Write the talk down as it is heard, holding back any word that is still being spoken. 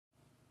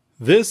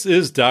This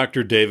is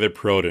Dr. David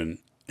Proden,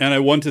 and I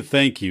want to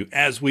thank you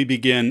as we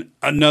begin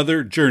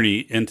another journey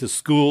into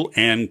school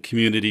and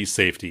community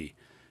safety.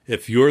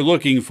 If you're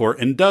looking for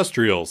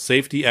industrial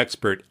safety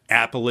expert,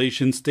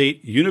 Appalachian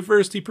State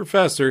University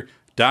professor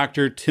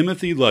Dr.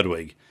 Timothy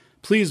Ludwig,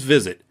 please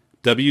visit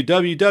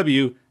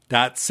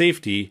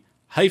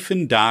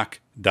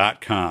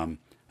www.safety-doc.com.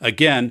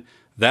 Again,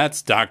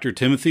 that's Dr.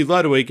 Timothy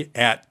Ludwig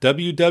at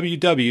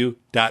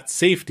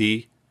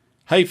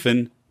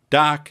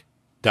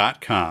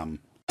www.safety-doc.com.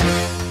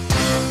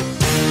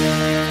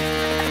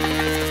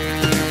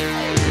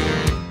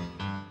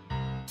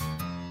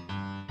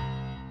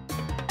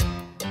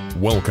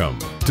 Welcome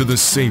to the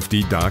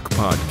Safety Doc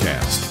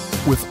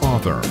Podcast with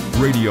author,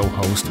 radio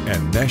host,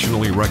 and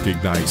nationally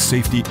recognized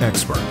safety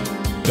expert,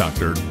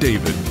 Dr.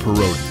 David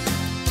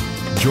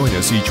Proden. Join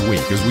us each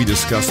week as we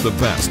discuss the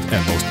best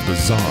and most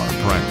bizarre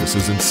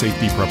practices in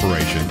safety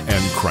preparation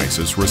and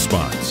crisis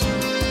response.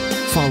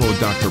 Follow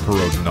Dr.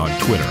 Proden on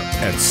Twitter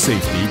at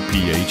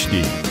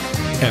SafetyPhD.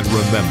 And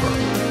remember,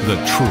 the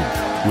truth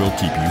will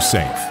keep you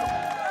safe.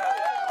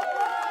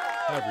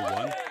 Hi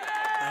everyone,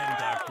 I'm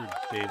Dr.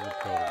 David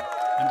Proden,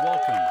 and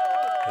welcome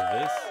to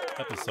this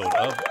episode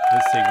of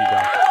the Safety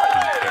Doc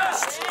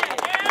Podcast.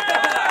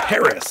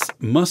 Paris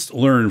must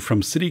learn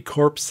from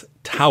Citicorp's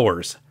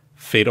towers'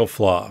 fatal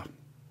flaw.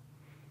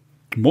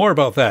 More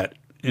about that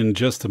in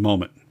just a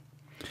moment.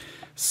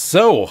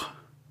 So,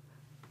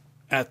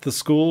 at the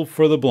School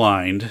for the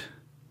Blind, I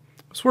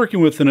was working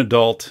with an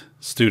adult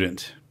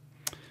student.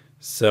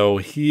 So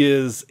he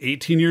is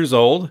 18 years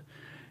old,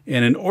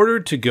 and in order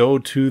to go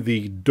to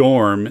the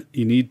dorm,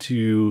 you need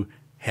to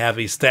have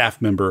a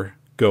staff member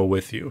go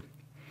with you.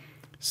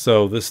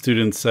 So this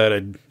student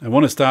said, I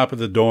want to stop at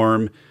the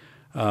dorm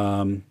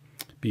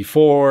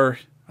before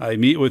I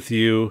meet with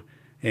you,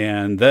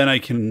 and then I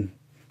can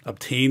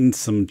obtain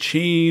some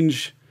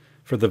change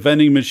for the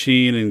vending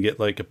machine and get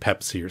like a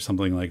Pepsi or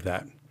something like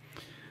that.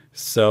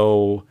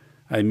 So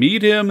I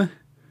meet him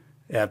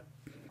at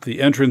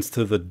the entrance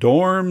to the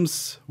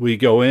dorms. We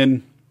go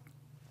in,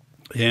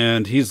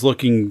 and he's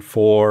looking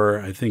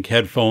for, I think,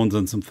 headphones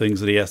and some things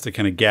that he has to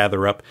kind of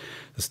gather up.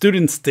 The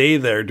students stay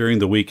there during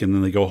the week, and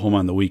then they go home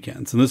on the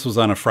weekends. And this was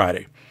on a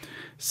Friday.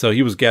 So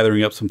he was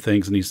gathering up some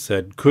things, and he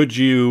said, could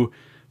you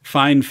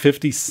find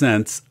 50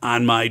 cents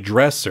on my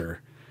dresser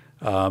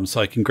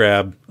so I can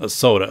grab a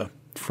soda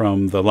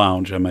from the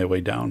lounge on my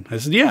way down? I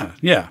said, yeah,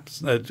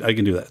 I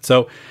can do that.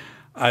 So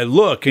I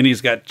look, and he's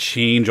got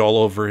change all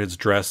over his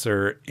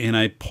dresser, and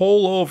I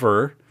pull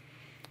over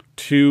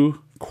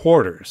 2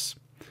 quarters,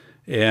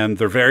 and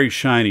they're very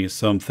shiny.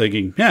 So I'm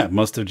thinking, yeah,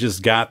 must have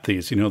just got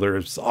these. You know,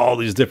 there's all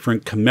these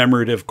different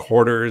commemorative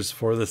quarters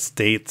for the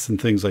states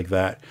and things like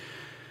that.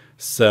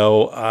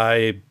 So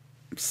I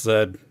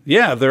said,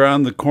 yeah, they're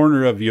on the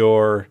corner of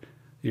your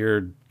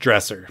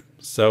dresser.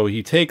 So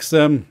he takes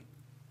them,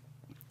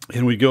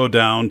 and we go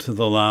down to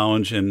the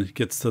lounge and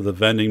gets to the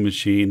vending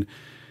machine,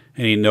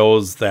 and he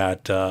knows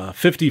that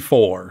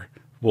 54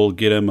 will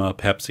get him a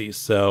Pepsi.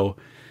 So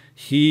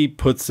he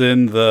puts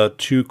in the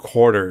 2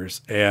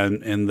 quarters,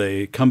 and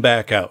they come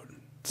back out.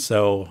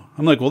 So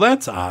I'm like, well,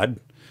 that's odd.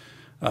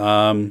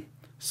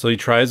 So he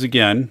tries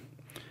again,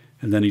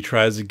 and then he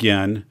tries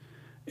again.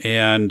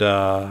 And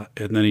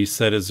then he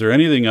said, is there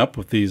anything up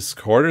with these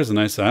quarters? And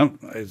I said,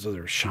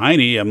 they're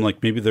shiny. I'm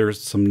like, maybe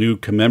there's some new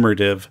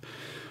commemorative,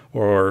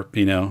 or,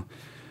 you know,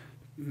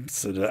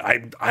 so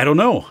I don't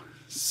know.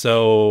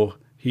 So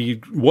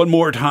he, one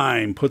more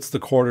time, puts the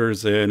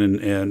quarters in,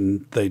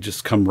 and they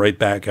just come right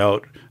back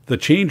out, the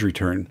change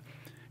return.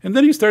 And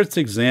then he starts to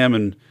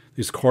examine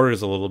these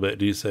quarters a little bit.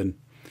 And he said,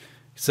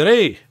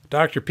 hey,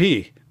 Dr.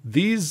 P,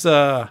 these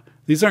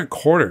aren't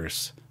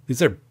quarters.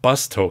 These are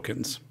bus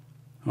tokens.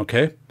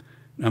 Okay.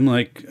 I'm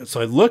like,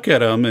 so I look at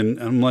them, and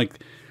I'm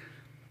like,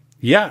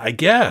 yeah, I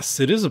guess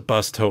it is a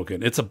bus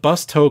token. It's a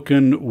bus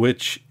token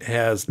which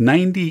has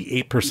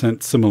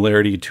 98%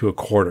 similarity to a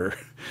quarter.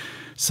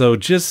 So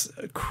just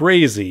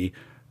crazy.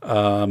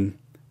 And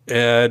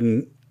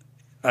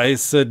I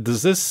said,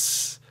 does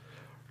this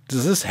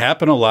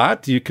happen a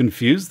lot? Do you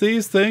confuse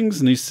these things?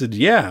 And he said,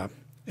 yeah.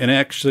 And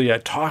actually I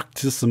talked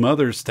to some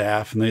other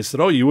staff, and they said,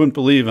 oh, you wouldn't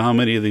believe how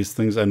many of these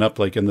things end up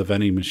like in the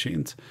vending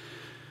machines.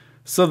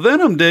 So then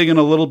I'm digging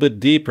a little bit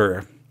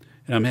deeper,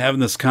 and I'm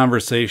having this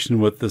conversation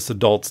with this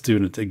adult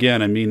student.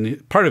 Again, I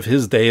mean, part of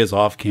his day is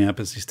off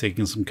campus. He's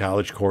taking some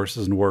college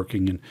courses and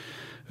working, and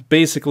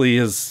basically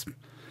his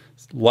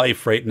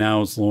life right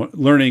now is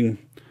learning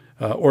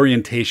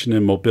orientation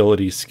and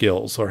mobility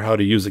skills, or how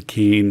to use a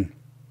cane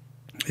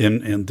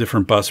in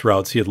different bus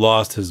routes. He had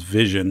lost his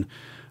vision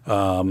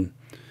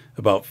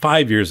about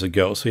 5 years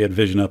ago, so he had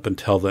vision up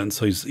until then.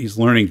 So he's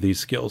learning these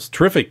skills.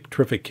 Terrific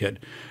kid.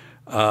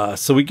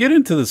 So we get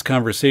into this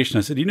conversation.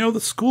 I said, you know, the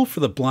School for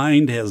the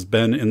Blind has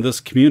been in this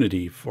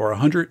community for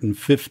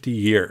 150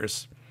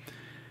 years.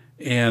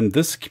 And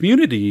this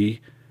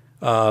community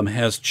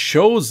has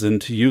chosen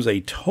to use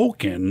a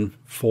token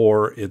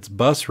for its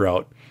bus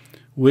route,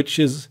 which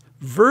is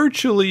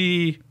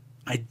virtually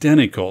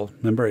identical.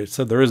 Remember, I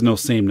said there is no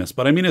sameness,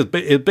 but I mean,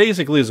 it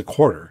basically is a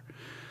quarter.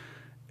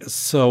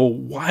 So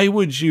why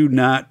would you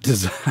not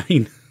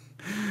design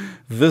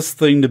this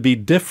thing to be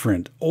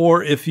different?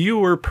 Or if you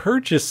were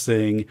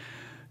purchasing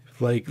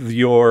like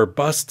your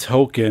bus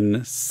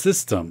token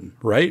system,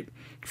 right,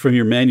 from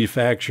your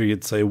manufacturer,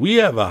 you'd say, we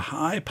have a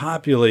high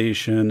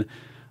population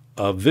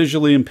of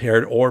visually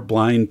impaired or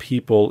blind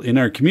people in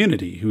our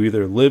community who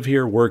either live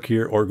here, work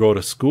here, or go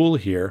to school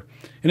here.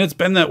 And it's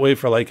been that way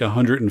for like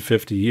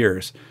 150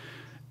 years.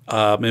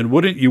 And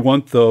wouldn't you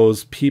want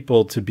those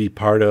people to be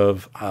part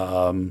of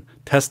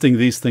testing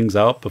these things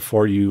out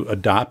before you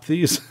adopt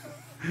these?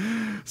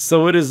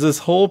 So it is this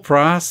whole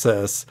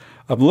process.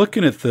 I'm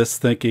looking at this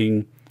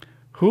thinking,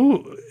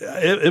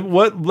 at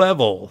what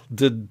level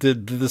did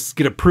this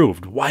get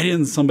approved? Why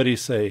didn't somebody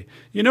say,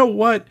 you know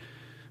what,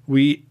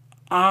 we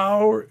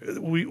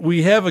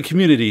have a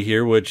community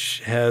here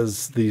which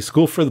has the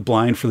School for the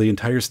Blind for the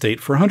entire state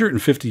for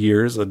 150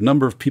 years. A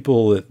number of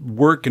people that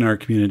work in our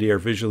community are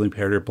visually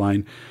impaired or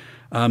blind.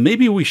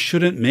 Maybe we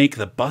shouldn't make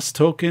the bus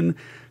token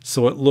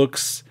so it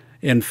looks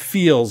and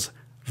feels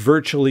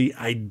virtually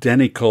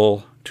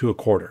identical to a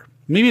quarter.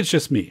 Maybe it's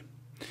just me.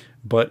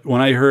 But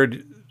when I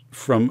heard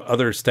from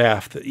other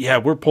staff that, yeah,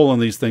 we're pulling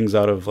these things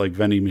out of like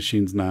vending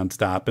machines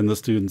nonstop, and the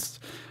students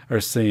are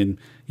saying,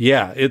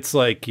 yeah, it's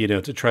like,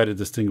 to try to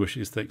distinguish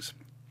these things.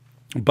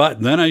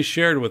 But then I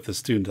shared with the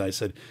student, I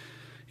said,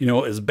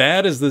 as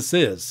bad as this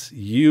is,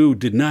 you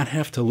did not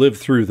have to live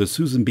through the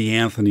Susan B.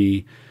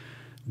 Anthony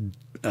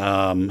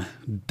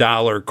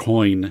dollar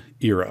coin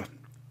era,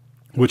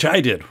 which I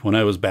did when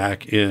I was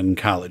back in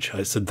college.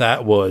 I said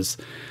that was,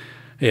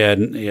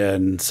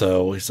 and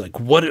so he's like,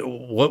 what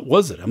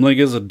was it? I'm like,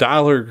 it's a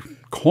dollar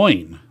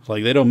coin.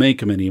 Like, they don't make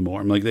them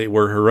anymore. I'm like, they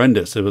were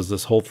horrendous. It was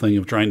this whole thing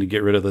of trying to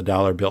get rid of the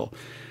dollar bill.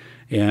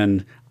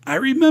 And I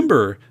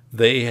remember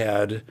they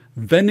had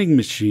vending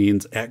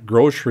machines at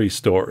grocery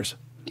stores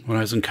when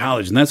I was in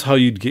college, and that's how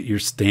you'd get your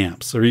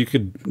stamps. Or you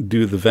could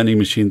do the vending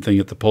machine thing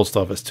at the post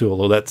office too,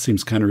 although that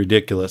seems kind of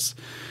ridiculous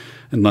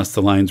unless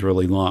the line's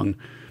really long.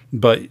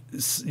 But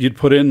you'd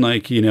put in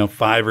like,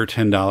 $5 or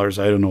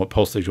 $10. I don't know what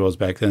postage was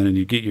back then. And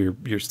you get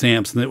your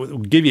stamps, and it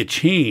would give you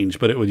change,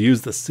 but it would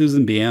use the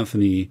Susan B.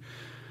 Anthony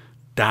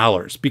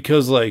dollars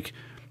because like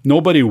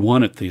nobody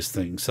wanted these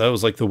things. So that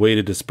was like the way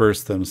to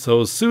disperse them.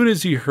 So as soon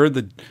as you heard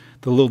the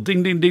little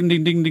ding, ding, ding,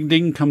 ding, ding, ding,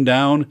 ding come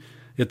down,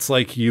 it's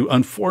like you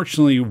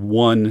unfortunately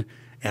won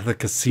at the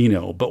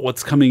casino. But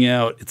what's coming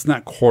out, it's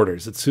not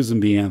quarters. It's Susan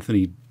B.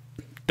 Anthony,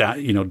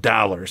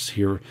 dollars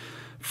here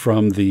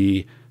from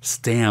the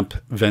stamp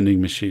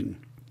vending machine.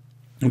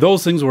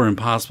 Those things were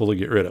impossible to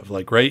get rid of.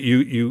 Like, right?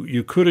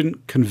 You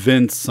couldn't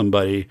convince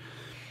somebody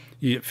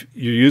if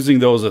you're using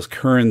those as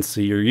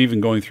currency, or even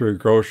going through a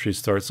grocery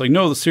store. It's like,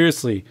 no,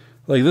 seriously,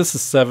 like this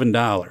is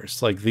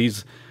 $7. Like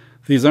these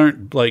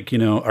aren't like,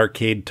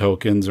 arcade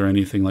tokens or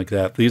anything like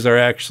that. These are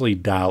actually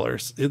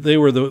dollars. They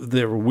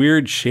were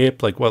weird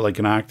shaped, like what, like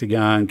an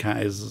octagon, kind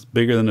of is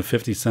bigger than a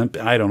 50-cent.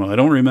 I don't know. I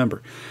don't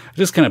remember. I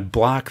just kind of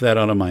blocked that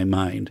out of my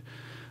mind.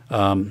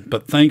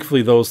 But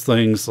thankfully those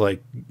things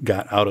like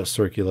got out of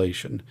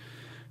circulation.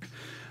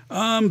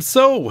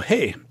 So,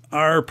 hey,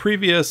 our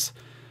previous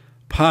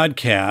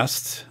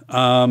podcast,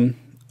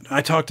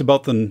 I talked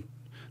about the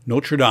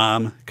Notre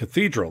Dame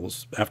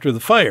cathedrals after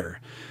the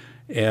fire,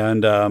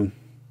 and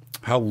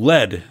how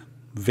lead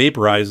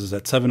vaporizes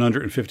at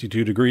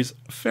 752 degrees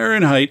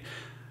Fahrenheit.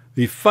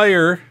 The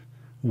fire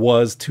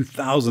was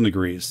 2,000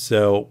 degrees.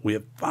 So we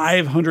have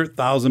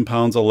 500,000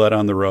 pounds of lead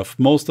on the roof,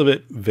 most of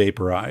it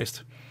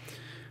vaporized.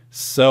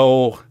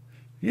 So,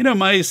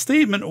 my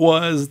statement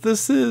was,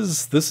 this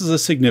is a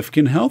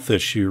significant health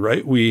issue,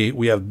 right?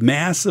 We have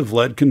massive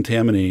lead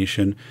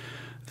contamination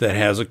that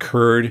has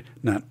occurred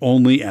not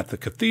only at the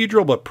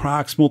cathedral, but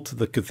proximal to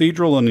the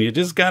cathedral. And you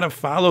just got to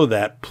follow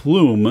that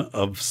plume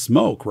of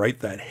smoke, right?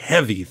 That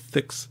heavy,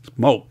 thick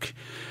smoke,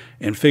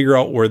 and figure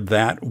out where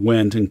that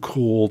went and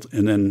cooled,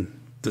 and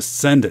then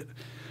descend it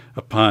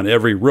upon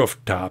every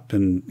rooftop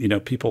and,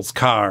 people's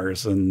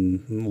cars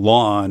and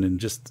lawn and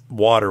just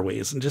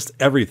waterways and just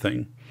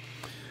everything.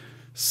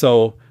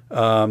 So,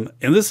 and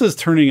this is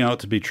turning out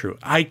to be true.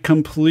 I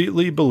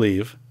completely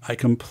believe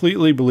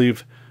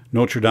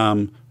Notre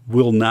Dame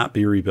will not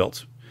be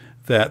rebuilt.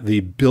 That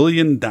the $1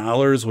 billion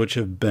which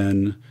have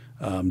been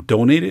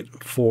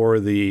donated for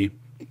the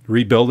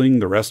rebuilding,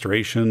 the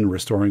restoration,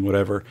 restoring,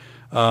 whatever,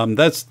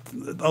 that's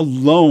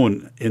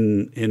alone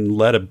in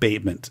lead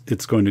abatement.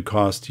 It's going to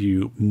cost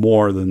you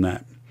more than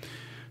that.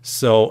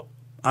 So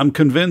I'm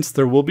convinced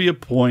there will be a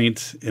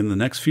point in the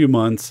next few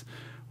months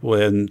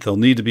when there'll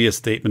need to be a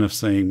statement of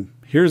saying,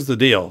 here's the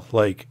deal.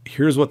 Like,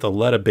 here's what the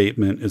lead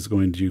abatement is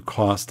going to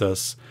cost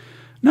us,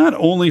 not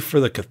only for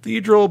the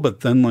cathedral,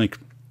 but then like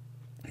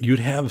you'd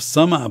have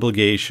some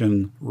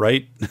obligation,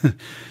 right,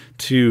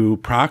 to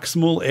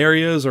proximal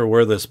areas, or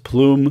where this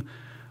plume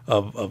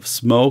of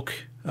smoke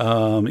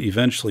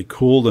eventually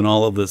cooled and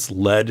all of this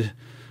lead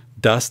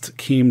dust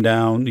came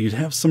down. You'd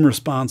have some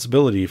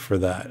responsibility for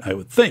that, I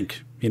would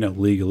think,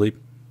 legally,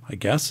 I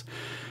guess.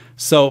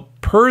 So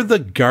per The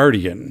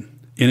Guardian,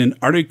 in an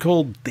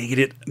article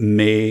dated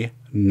May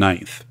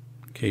 9th,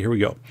 okay, here we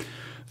go.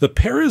 The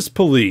Paris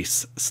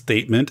police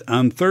statement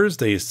on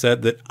Thursday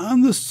said that on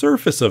the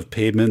surface of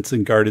pavements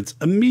and gardens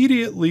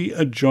immediately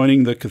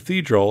adjoining the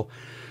cathedral,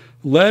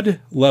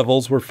 lead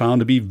levels were found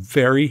to be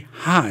very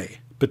high,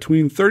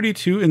 between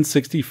 32 and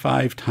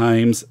 65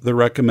 times the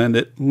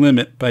recommended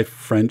limit by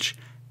French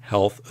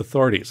health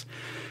authorities.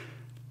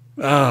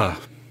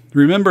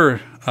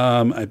 Remember,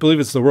 I believe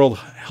it's the World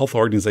Health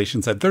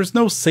Organization said there's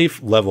no safe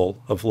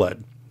level of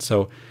lead.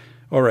 So,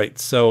 all right,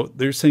 so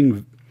they're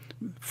saying,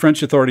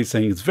 French authorities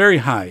saying it's very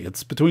high.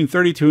 It's between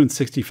 32 and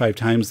 65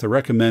 times the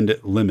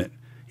recommended limit.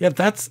 Yeah,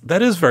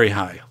 that is very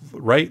high,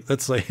 right?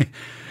 That's like,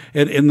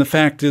 and the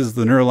fact is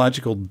the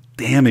neurological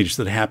damage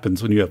that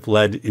happens when you have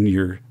lead in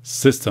your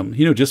system,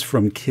 just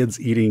from kids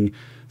eating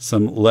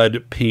some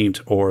lead paint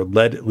or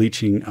lead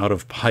leaching out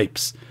of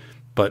pipes.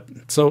 But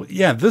so,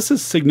 yeah, this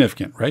is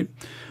significant, right?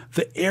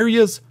 The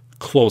areas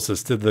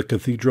closest to the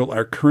cathedral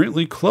are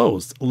currently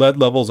closed. Lead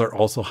levels are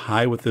also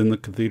high within the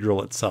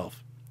cathedral itself.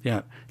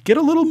 Yeah, get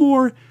a little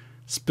more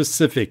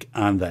specific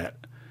on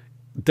that.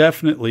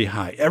 Definitely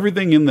high.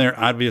 Everything in there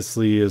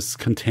obviously is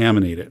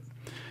contaminated.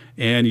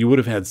 And you would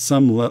have had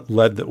some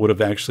lead that would have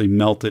actually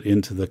melted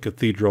into the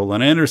cathedral.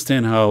 And I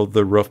understand how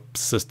the roof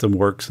system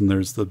works, and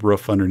there's the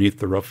roof underneath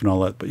the roof and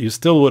all that, but you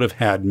still would have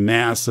had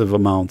massive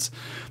amounts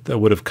that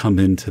would have come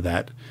into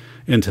that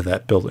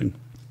building.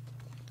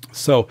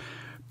 So,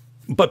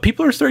 but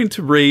people are starting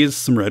to raise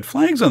some red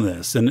flags on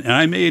this. And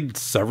I made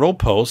several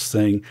posts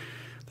saying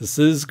this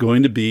is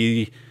going to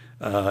be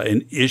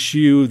an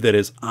issue that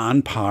is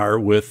on par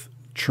with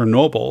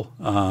Chernobyl.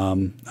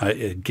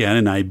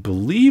 And I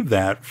believe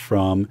that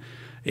from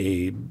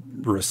a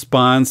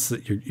response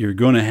that you're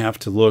going to have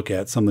to look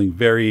at something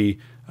very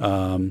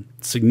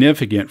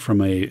significant from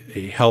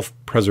a health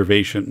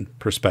preservation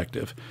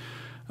perspective.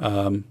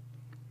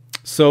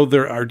 So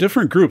there are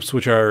different groups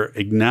which are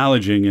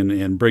acknowledging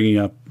and bringing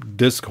up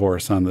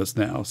discourse on this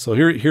now. So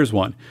here's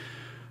one.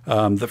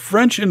 The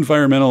French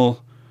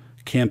environmental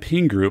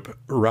campaign group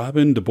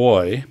Robin de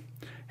Bois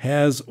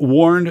has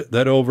warned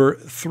that over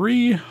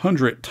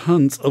 300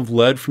 tons of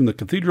lead from the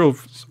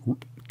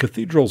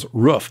cathedral's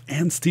roof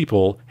and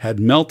steeple had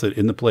melted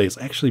in the blaze.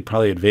 Actually,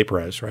 probably had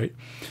vaporized, right?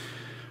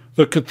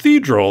 The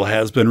cathedral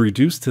has been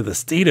reduced to the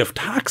state of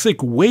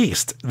toxic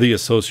waste, the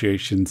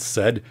association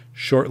said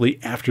shortly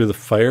after the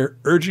fire,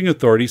 urging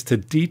authorities to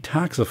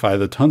detoxify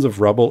the tons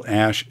of rubble,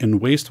 ash, and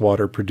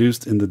wastewater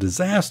produced in the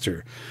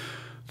disaster.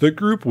 The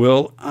group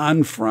will,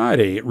 on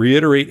Friday,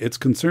 reiterate its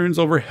concerns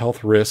over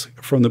health risk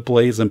from the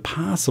blaze and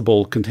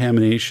possible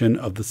contamination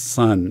of the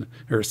Seine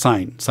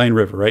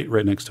River,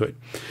 right next to it.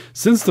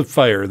 Since the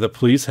fire, the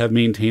police have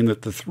maintained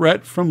that the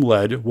threat from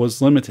lead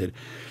was limited.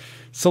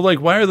 So,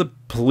 why are the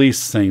police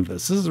saying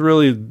this? This is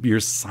really your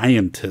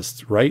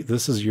scientists, right?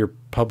 This is your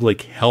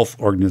public health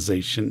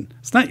organization.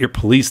 It's not your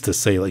police to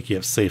say, you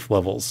have safe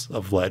levels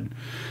of lead.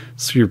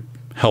 It's your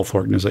health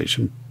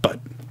organization, but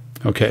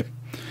okay.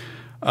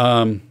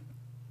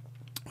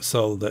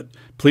 So that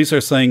police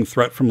are saying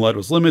threat from lead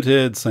was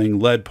limited, saying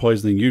lead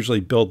poisoning usually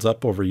builds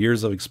up over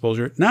years of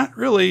exposure. Not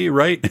really,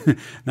 right?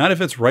 Not if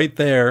it's right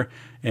there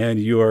and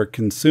you are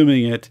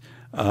consuming it.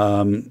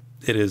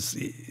 It is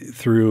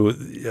through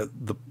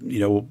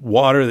the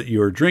water that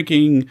you are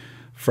drinking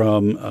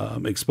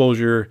from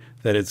exposure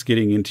that it's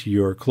getting into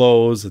your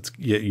clothes.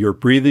 You're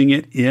breathing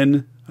it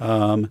in.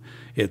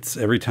 It's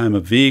every time a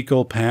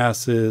vehicle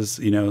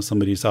passes,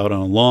 somebody's out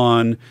on a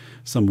lawn,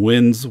 some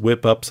winds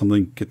whip up,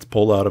 something gets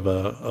pulled out of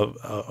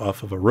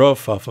off of a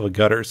roof, off of a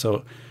gutter.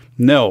 So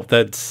no,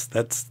 that's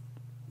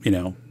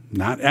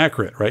not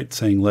accurate, right?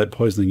 Saying lead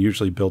poisoning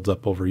usually builds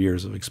up over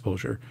years of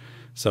exposure.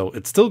 So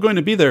it's still going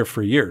to be there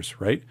for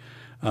years, right?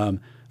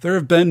 There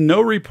have been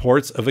no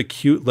reports of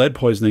acute lead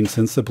poisoning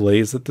since the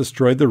blaze that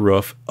destroyed the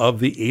roof of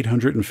the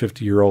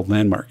 850-year-old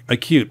landmark.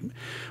 Acute.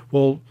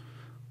 Well,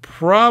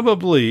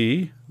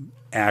 probably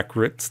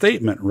accurate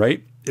statement,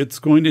 right? It's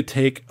going to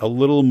take a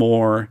little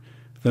more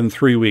than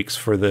 3 weeks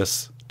for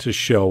this to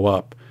show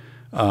up.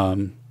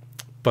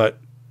 But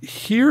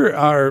here's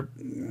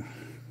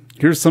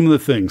some of the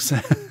things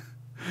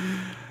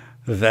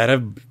that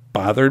have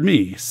bothered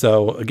me.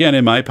 So again,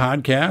 in my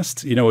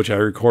podcast, which I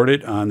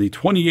recorded on the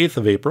 28th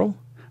of April,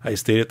 I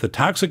stated the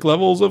toxic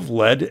levels of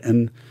lead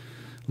and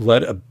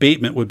lead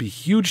abatement would be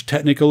huge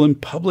technical and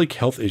public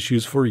health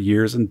issues for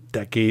years and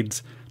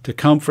decades to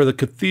come for the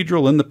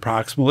cathedral in the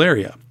proximal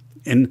area,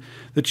 and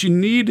that you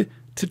need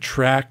to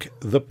track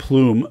the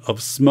plume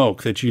of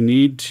smoke, that you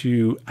need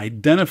to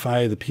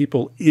identify the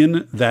people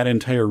in that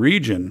entire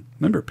region.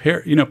 Remember,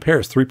 Paris,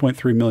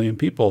 3.3 million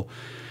people.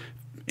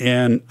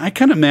 And I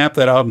kind of mapped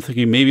that out. I'm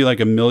thinking maybe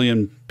 1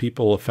 million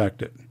people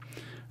affected.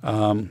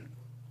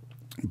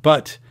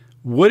 But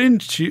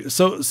wouldn't you?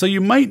 So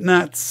you might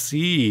not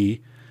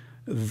see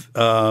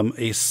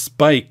a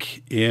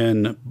spike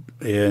in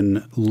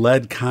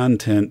lead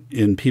content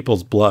in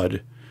people's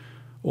blood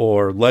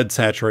or lead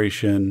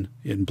saturation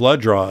in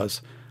blood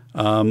draws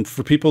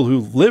for people who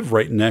live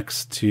right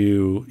next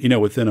to,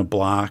 within a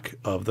block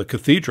of the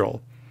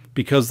cathedral,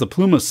 because the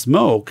plume of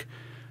smoke,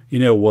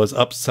 was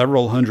up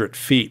several hundred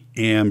feet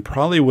and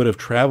probably would have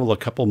traveled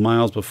a couple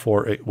miles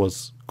before it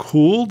was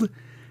cooled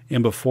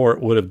and before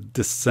it would have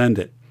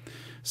descended.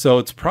 So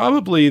it's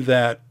probably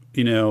that,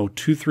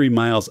 2-3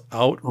 miles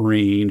out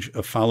range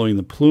of following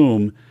the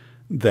plume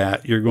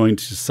that you're going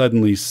to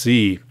suddenly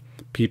see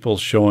people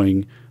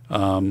showing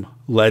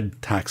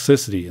lead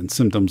toxicity and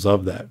symptoms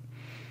of that.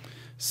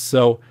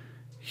 So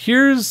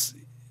here's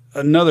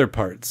another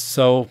part.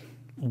 So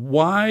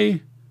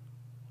why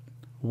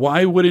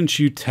wouldn't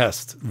you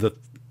test the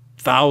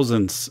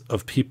thousands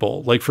of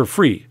people, like for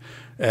free,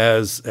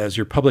 as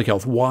your public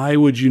health? Why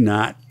would you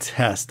not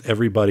test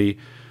everybody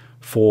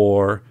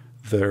for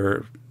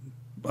their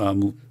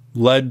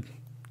lead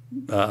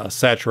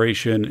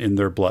saturation in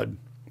their blood?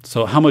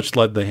 So how much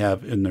lead they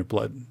have in their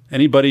blood.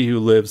 Anybody who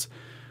lives,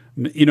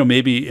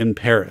 maybe in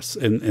Paris,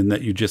 and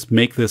that you just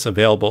make this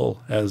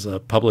available as a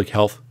public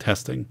health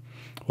testing.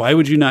 Why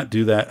would you not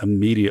do that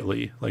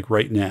immediately, like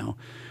right now?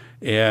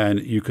 And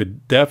you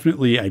could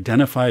definitely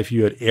identify if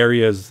you had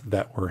areas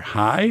that were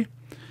high.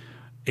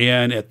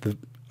 And at the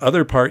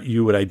other part,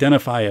 you would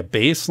identify a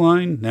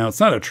baseline. Now, it's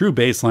not a true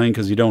baseline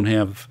because you don't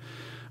have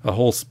a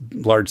whole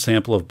large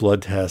sample of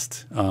blood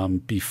test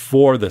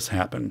before this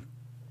happened,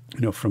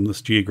 from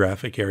this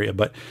geographic area.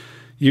 But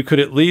you could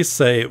at least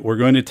say, we're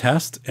going to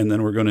test, and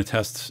then we're going to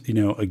test,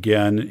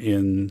 again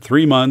in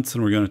 3 months,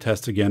 and we're going to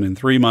test again in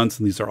 3 months,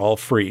 and these are all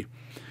free.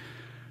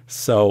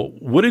 So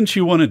wouldn't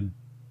you want to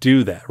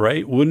do that,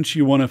 right? Wouldn't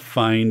you want to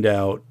find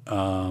out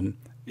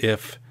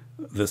if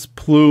this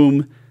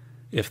plume,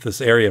 if this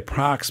area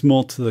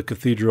proximal to the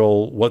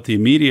cathedral, what the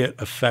immediate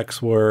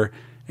effects were,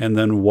 and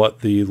then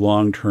what the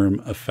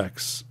long-term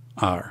effects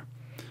are?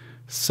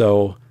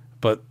 So,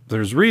 but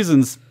there's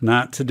reasons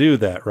not to do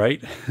that,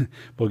 right?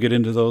 We'll get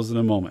into those in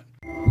a moment.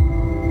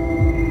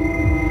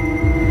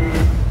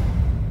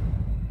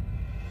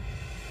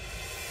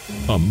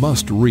 A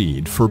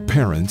must-read for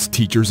parents,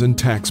 teachers, and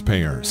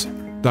taxpayers.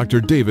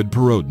 Dr. David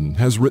Perrodin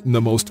has written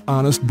the most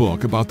honest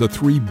book about the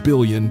 $3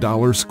 billion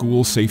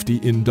school safety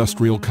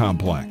industrial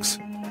complex.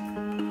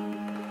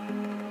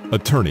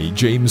 Attorney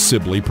James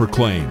Sibley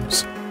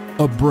proclaims,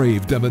 a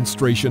brave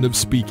demonstration of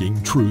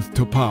speaking truth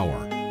to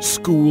power.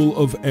 School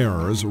of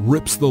Errors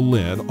rips the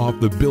lid off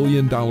the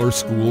billion-dollar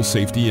school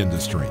safety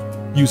industry.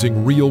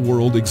 Using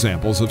real-world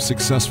examples of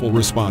successful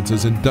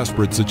responses in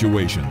desperate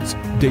situations,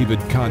 David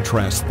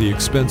contrasts the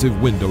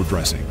expensive window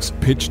dressings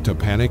pitched to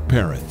panic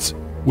parents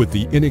with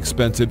the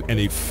inexpensive and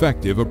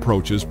effective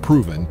approaches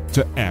proven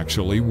to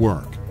actually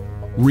work.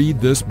 Read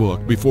this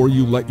book before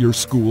you let your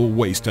school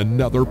waste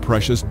another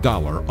precious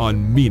dollar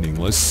on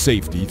meaningless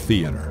safety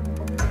theater.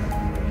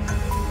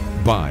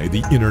 Buy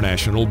the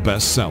international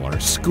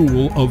bestseller,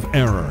 School of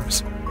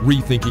Errors,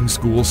 Rethinking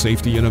School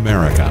Safety in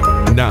America,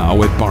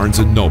 now at Barnes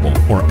 & Noble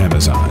or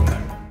Amazon.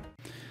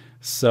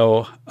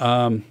 So,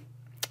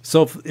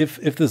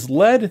 if this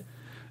lead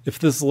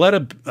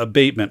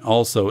abatement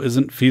also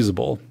isn't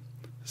feasible,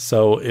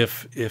 so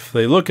if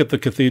they look at the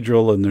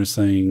cathedral and they're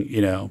saying,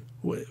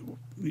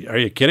 are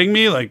you kidding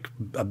me? Like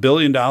 $1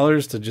 billion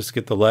to just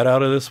get the lead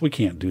out of this? We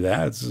can't do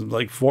that. It's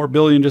like $4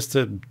 billion just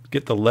to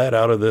get the lead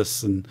out of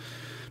this, and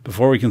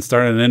before we can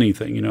start on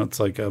anything, it's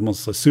like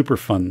almost a super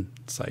fun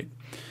site.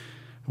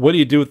 What do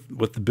you do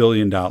with the $1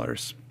 billion?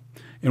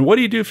 And what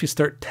do you do if you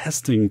start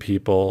testing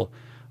people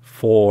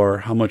for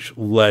how much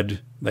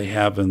lead they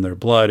have in their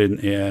blood?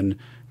 And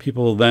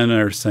people then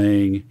are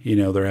saying,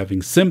 they're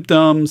having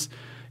symptoms,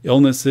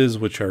 illnesses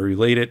which are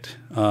related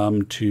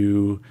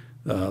to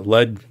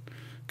lead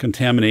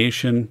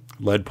contamination,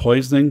 lead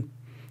poisoning.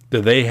 Do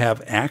they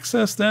have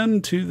access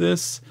then to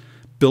this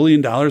 $1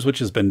 billion which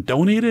has been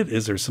donated?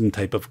 Is there some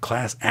type of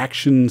class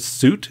action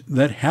suit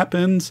that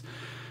happens?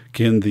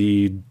 Can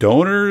the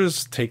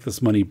donors take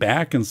this money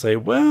back and say,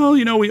 well,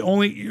 we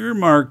only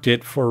earmarked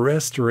it for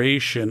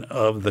restoration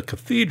of the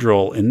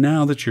cathedral, and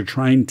now that you're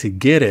trying to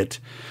get it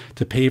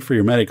to pay for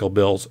your medical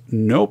bills,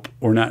 nope,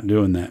 we're not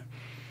doing that.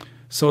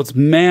 So it's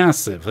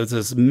massive. It's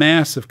this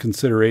massive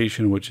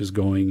consideration which is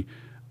going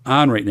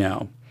on right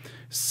now.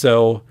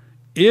 So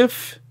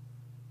if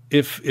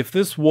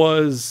this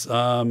was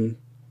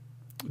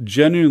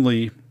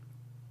genuinely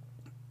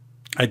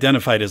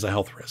identified as a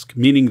health risk,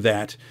 meaning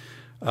that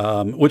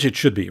which it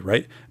should be,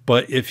 right?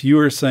 But if you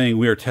are saying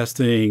we are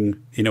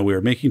testing, we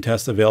are making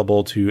tests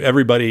available to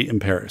everybody in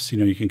Paris,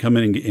 you can come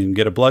in and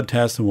get a blood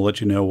test and we'll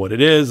let you know what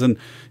it is. And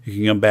you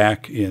can come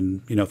back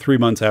in, 3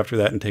 months after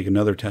that and take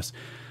another test.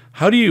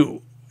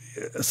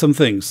 Some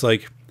things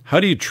like, how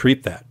do you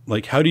treat that?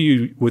 Like, how do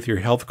you, with your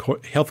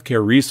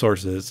healthcare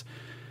resources,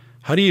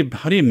 how do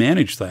you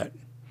manage that?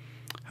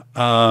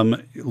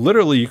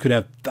 Literally, you could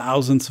have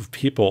thousands of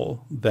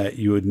people that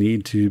you would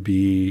need to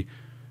be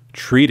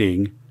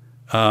treating.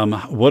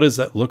 What does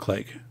that look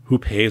like? Who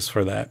pays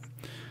for that?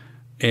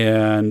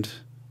 And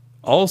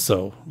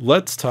also,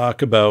 let's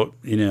talk about,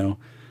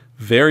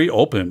 very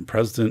open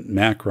President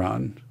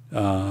Macron.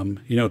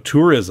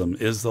 Tourism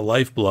is the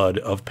lifeblood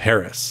of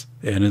Paris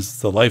and is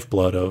the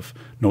lifeblood of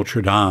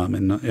Notre Dame.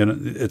 And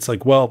it's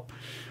like, well,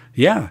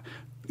 yeah,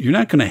 you're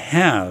not going to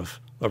have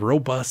a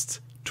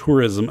robust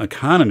tourism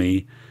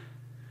economy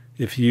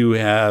if you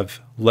have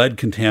lead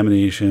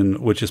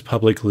contamination, which is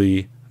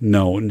publicly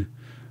known,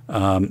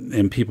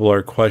 and people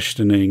are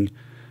questioning,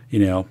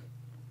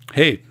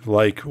 hey,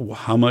 like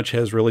how much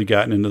has really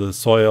gotten into the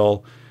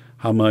soil?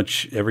 How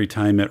much every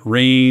time it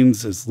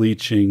rains is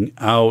leaching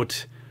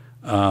out?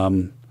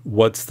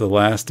 What's the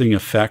lasting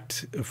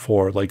effect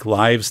for like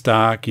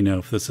livestock?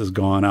 If this has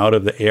gone out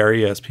of the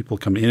area as people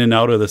come in and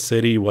out of the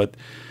city,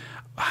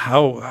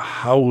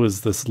 how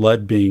is this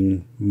lead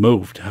being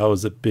moved? How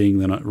is it being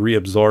then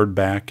reabsorbed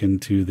back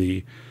into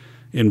the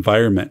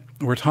environment?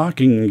 We're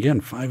talking again,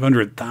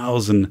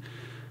 500,000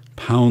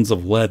 pounds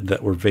of lead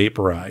that were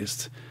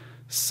vaporized.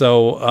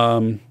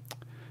 So,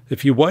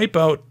 if you wipe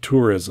out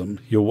tourism,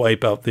 you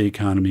wipe out the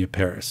economy of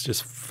Paris,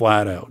 just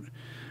flat out.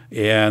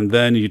 And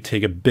then you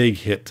take a big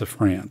hit to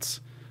France.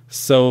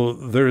 So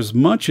there's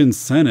much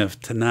incentive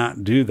to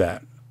not do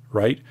that,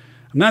 right?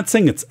 I'm not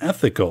saying it's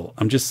ethical.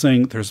 I'm just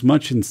saying there's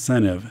much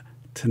incentive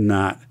to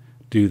not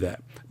do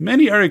that.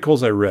 Many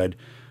articles I read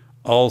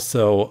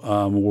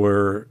also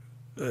were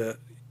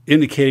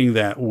indicating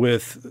that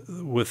with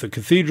the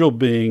cathedral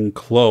being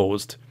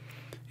closed,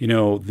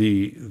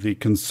 the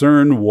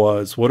concern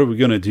was, what are we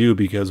going to do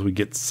because we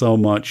get so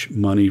much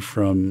money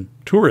from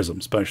tourism,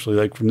 especially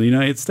like from the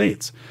United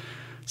States.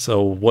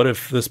 So what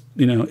if this,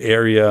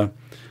 area,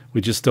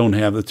 we just don't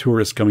have the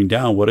tourists coming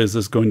down? What is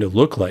this going to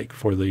look like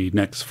for the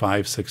next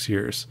 5-6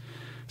 years?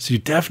 So you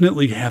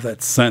definitely have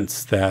that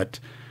sense that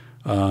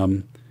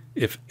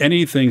if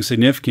anything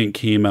significant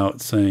came out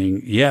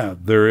saying, yeah,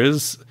 there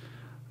is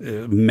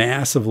a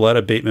massive lead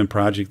abatement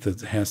project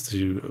that has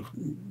to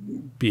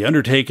be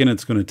undertaken,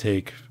 it's going to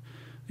take,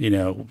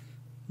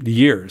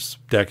 years,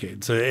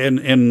 decades.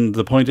 And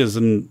the point is,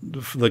 in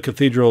the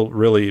cathedral,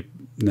 really,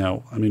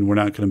 no. I mean, we're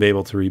not going to be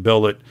able to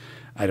rebuild it.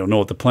 I don't know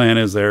what the plan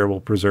is there. We'll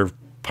preserve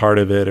part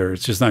of it, or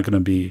it's just not going to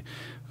be,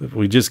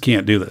 we just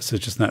can't do this.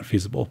 It's just not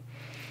feasible.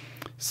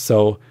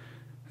 So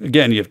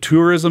again, you have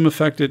tourism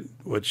affected,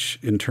 which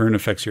in turn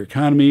affects your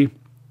economy.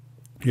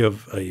 You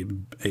have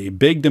a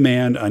big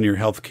demand on your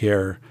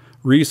healthcare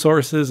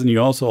resources, and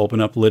you also open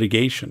up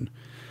litigation.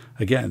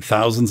 Again,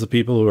 thousands of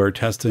people who are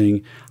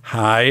testing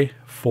high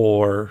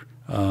for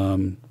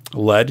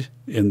lead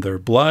in their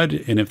blood,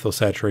 and if those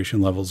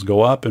saturation levels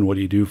go up, and what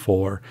do you do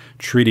for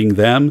treating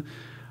them?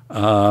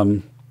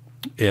 And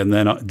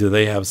then do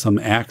they have some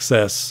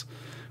access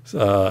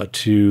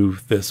to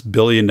this $1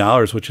 billion,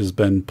 which has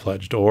been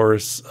pledged, or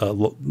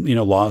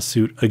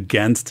lawsuit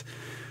against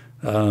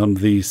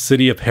the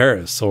city of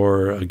Paris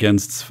or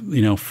against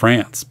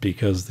France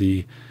because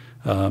the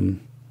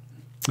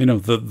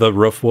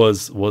roof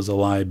was a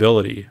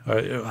liability?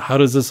 How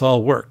does this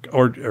all work?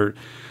 Or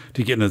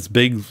to get in this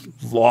big,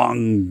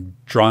 long,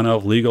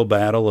 drawn-out legal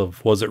battle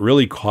of, was it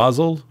really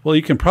causal? Well,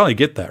 you can probably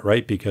get that,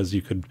 right? Because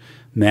you could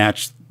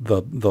match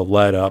the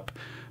lead up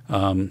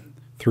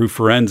through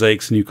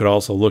forensics, and you could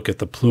also look at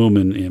the plume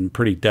and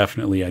pretty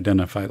definitely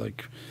identify,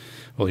 like,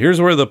 well,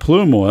 here's where the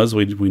plume was.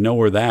 We know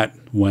where that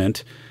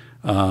went.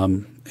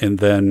 And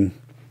then,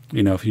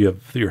 if you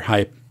have your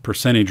high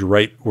percentage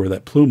right where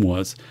that plume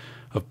was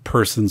of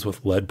persons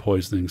with lead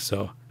poisoning.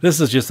 So this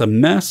is just a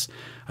mess.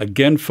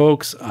 Again,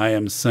 folks, I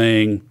am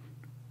saying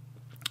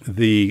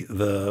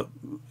the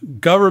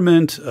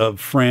government of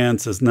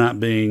France is not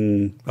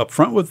being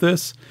upfront with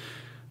this.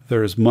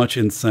 There is much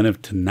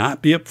incentive to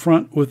not be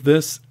upfront with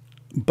this,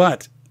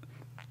 but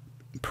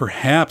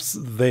perhaps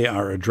they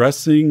are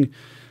addressing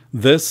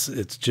this.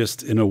 It's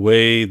just in a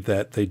way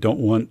that they don't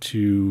want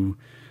to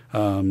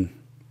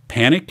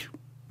panic,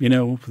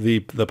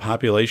 the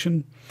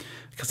population,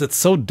 because it's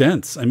so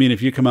dense. I mean,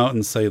 if you come out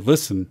and say,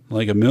 listen,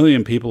 like 1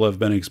 million people have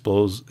been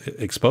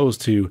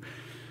exposed to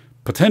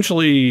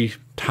potentially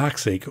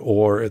toxic,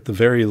 or at the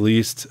very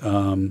least,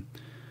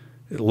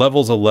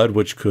 levels of lead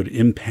which could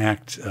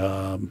impact,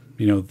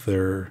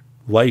 their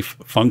life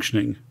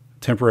functioning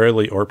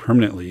temporarily or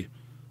permanently.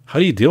 How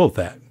do you deal with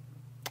that?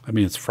 I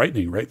mean, it's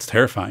frightening, right? It's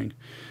terrifying.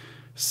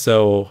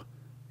 So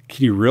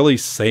can you really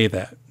say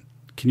that?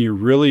 Can you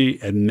really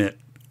admit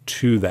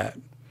to that?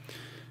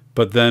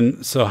 But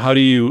then, so how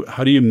do you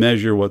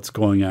measure what's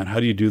going on? How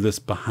do you do this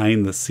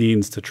behind the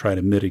scenes to try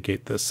to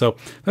mitigate this? So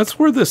that's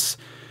where this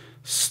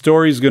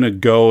story is going to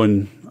go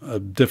in a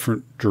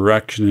different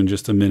direction in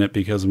just a minute,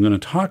 because I'm going to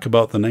talk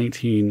about the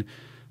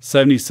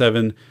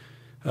 1977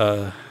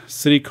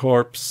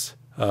 Citicorp's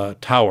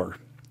tower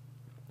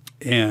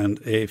and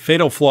a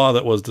fatal flaw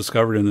that was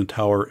discovered in the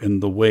tower,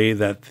 and the way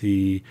that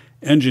the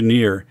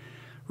engineer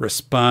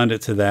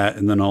responded to that,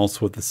 and then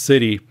also with the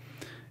city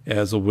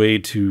as a way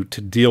to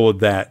deal with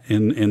that,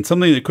 and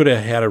something that could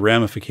have had a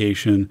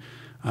ramification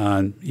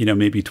on,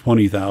 maybe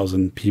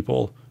 20,000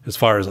 people, as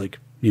far as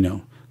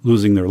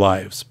losing their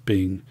lives,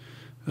 being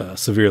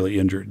severely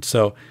injured.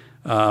 So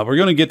we're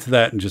going to get to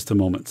that in just a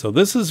moment. So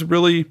this is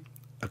really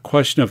a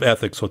question of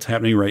ethics, what's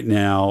happening right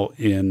now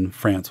in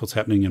France, what's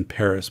happening in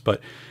Paris.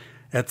 But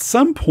at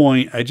some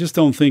point, I just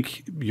don't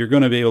think you're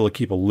going to be able to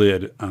keep a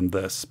lid on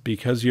this,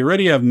 because you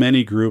already have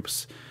many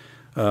groups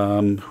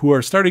who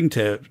are starting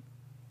to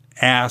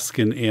ask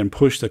and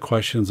push the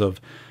questions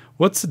of,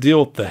 what's the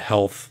deal with the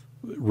health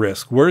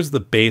risk? Where's the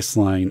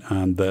baseline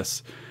on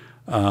this?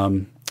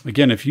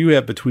 Again, if you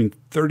have between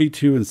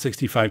 32 and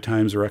 65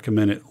 times the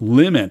recommended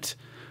limit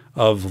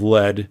of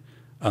lead,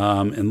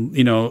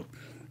 and,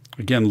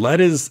 again,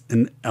 lead is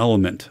an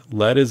element.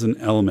 Lead is an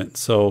element.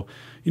 So,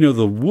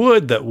 the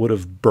wood that would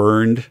have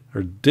burned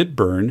or did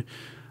burn,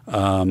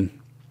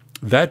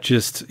 that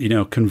just,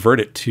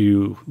 converted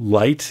to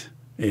light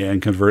and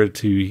converted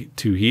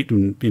to heat,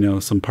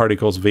 and, some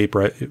particles,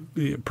 vapor,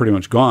 pretty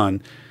much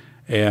gone.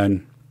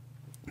 And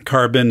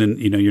carbon, and,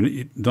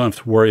 you don't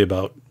have to worry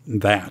about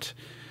that.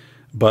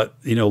 But,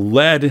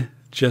 lead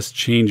just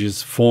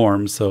changes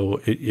form.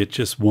 So it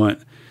just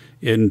went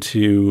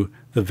into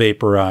the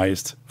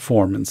vaporized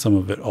form, and some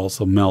of it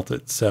also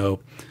melted. So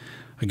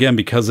again,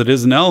 because it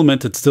is an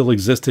element, it's still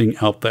existing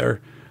out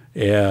there.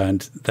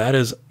 And that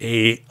is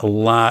a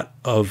lot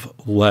of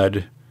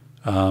lead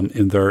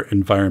in their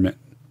environment.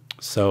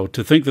 So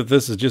to think that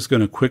this is just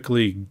going to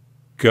quickly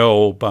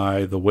go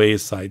by the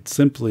wayside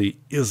simply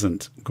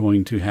isn't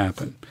going to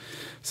happen.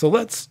 So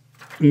let's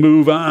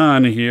move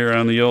on here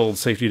on the old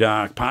Safety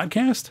Doc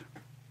podcast.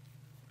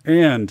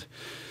 And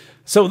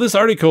so this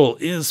article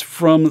is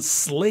from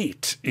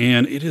Slate,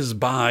 and it is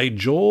by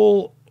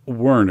Joel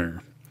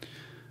Werner.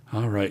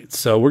 All right,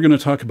 so we're going to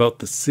talk about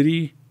the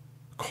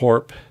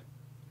Citicorp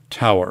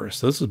Tower.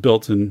 So this was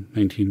built in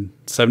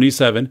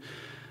 1977.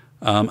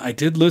 I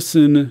did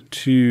listen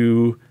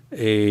to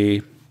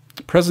a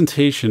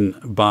presentation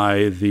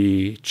by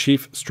the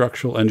chief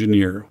structural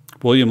engineer,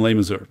 William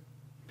Lemazur.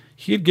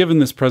 He had given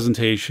this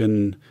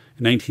presentation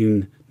in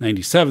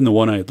 1997, the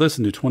one I had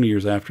listened to 20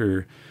 years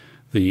after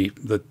the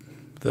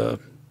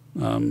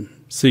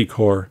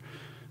Citicorp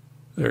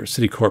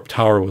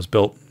Tower was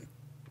built.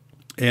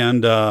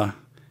 And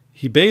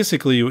he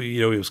basically,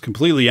 he was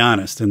completely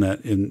honest in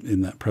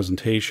that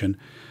presentation.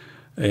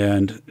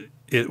 And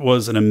it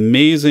was an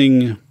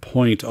amazing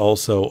point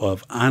also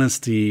of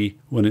honesty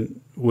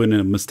when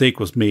a mistake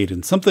was made,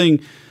 and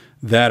something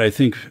that I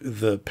think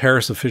the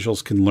Paris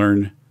officials can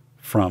learn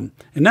from.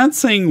 And not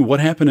saying what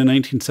happened in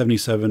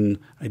 1977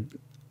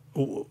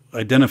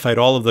 identified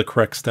all of the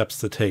correct steps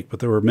to take, but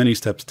there were many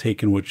steps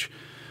taken which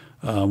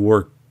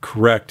were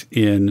correct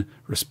in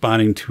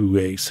responding to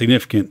a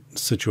significant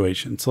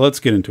situation. So let's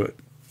get into it.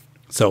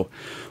 So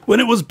when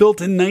it was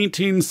built in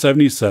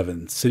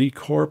 1977,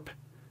 Citicorp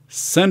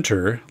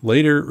Center,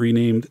 later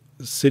renamed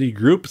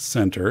Citigroup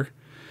Center,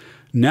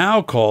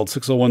 now called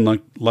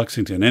 601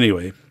 Lexington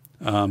anyway,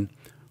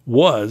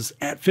 was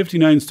at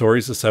 59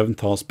 stories, the seventh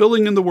tallest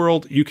building in the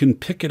world. You can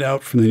pick it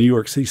out from the New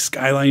York City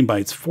skyline by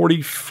its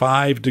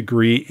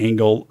 45-degree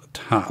angle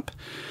top.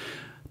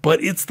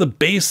 But it's the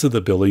base of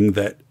the building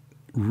that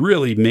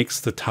really makes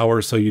the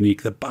tower so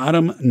unique. The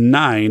bottom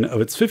 9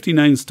 of its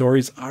 59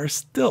 stories are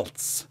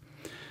stilts.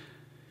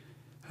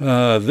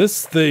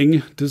 This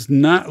thing does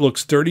not look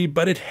sturdy,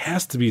 but it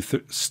has to be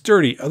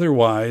sturdy.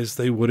 Otherwise,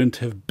 they wouldn't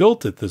have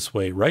built it this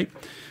way, right?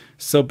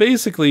 So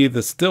basically,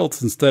 the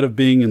stilts, instead of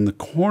being in the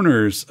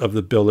corners of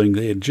the building,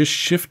 they had just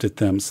shifted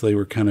them, so they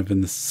were kind of in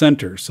the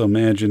center. So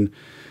imagine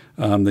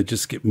they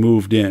just get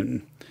moved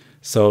in.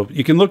 So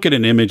you can look at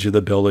an image of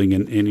the building,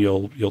 and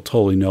you'll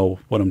totally know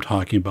what I'm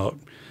talking about.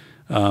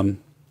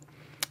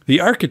 The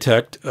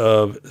architect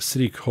of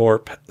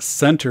Citicorp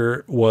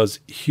Center was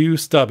Hugh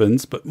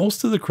Stubbins, but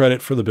most of the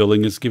credit for the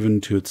building is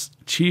given to its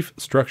chief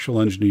structural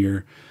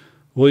engineer,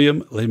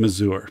 William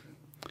Lemazur.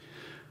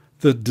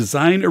 The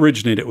design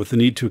originated with the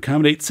need to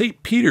accommodate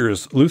St.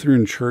 Peter's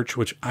Lutheran Church,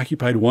 which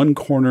occupied one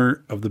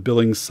corner of the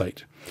building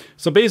site.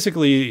 So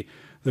basically,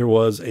 there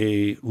was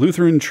a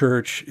Lutheran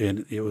church,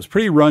 and it was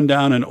pretty run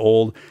down and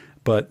old,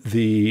 but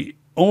the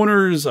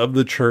owners of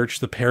the church,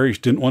 the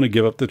parish, didn't want to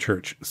give up the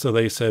church. So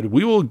they said,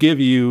 we will give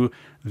you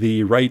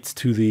the rights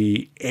to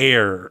the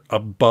air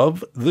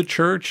above the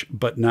church,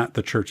 but not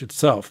the church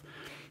itself.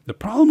 The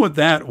problem with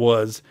that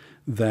was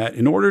that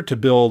in order to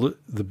build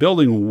the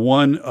building,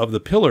 one of the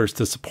pillars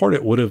to support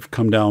it would have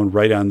come down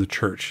right on the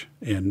church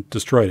and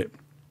destroyed it.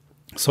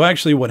 So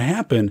actually what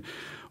happened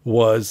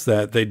was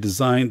that they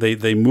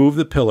moved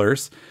the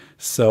pillars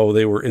so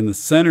they were in the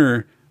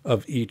center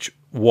of each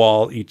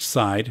wall, each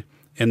side,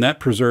 and that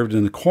preserved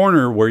in the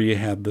corner where you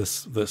had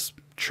this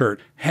church.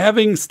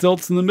 Having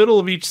stilts in the middle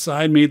of each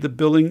side made the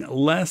building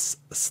less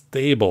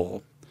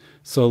stable.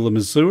 So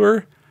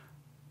Lemazur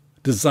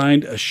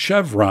designed a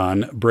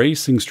chevron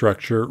bracing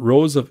structure,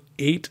 rows of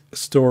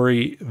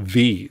 8-story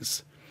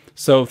Vs.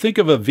 So think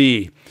of a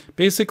V,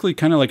 basically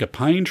kind of like a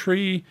pine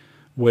tree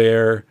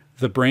where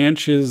the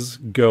branches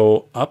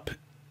go up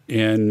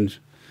in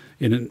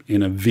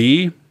a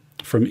V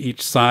from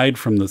each side,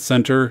 from the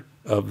center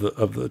of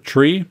the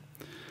tree.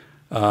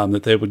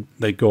 That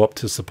they go up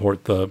to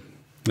support the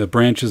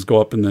branches go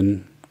up, and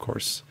then of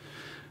course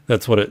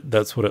that's what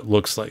it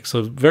looks like.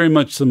 So very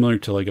much similar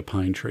to like a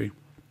pine tree.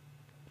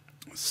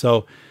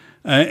 So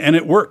and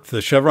it worked.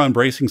 The chevron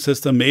bracing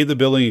system made the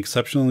building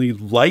exceptionally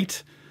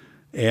light,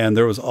 and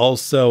there was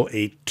also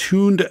a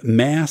tuned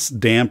mass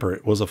damper.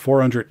 It was a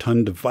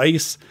 400-ton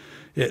device.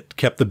 It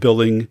kept the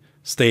building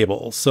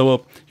stable.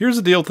 So here's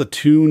the deal with the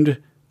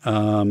tuned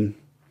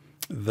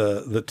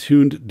the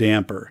tuned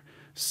damper.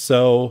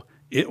 So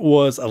it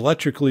was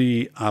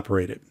electrically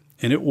operated,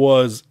 and it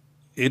was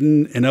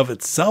in and of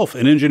itself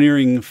an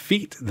engineering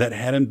feat that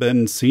hadn't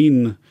been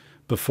seen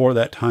before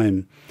that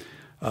time.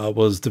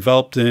 Was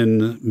developed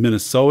in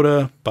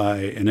Minnesota by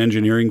an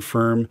engineering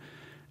firm.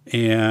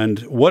 And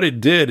what it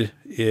did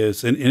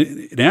is,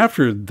 and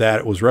after that,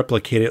 it was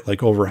replicated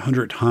like over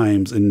 100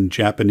 times in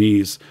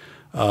Japanese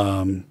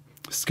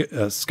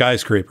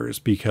skyscrapers,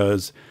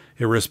 because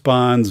it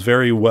responds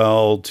very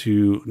well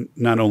to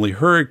not only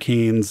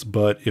hurricanes,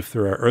 but if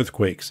there are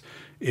earthquakes,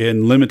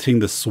 in limiting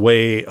the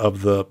sway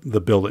of the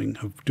building,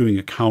 of doing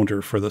a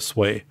counter for the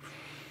sway.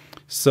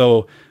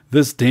 So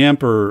this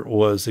damper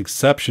was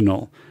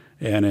exceptional.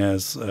 And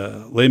as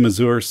Les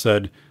Mesures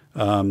said,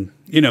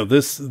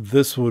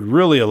 this would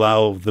really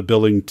allow the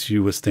building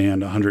to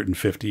withstand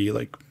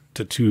 150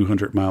 to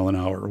 200 mile an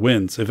hour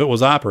winds if it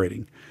was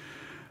operating.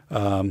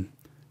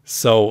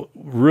 So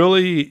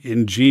really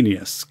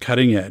ingenious,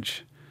 cutting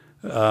edge.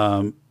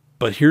 But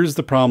here's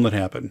the problem that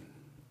happened.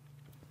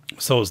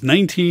 So it was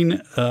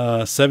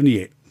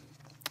 1978.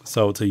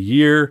 So it's a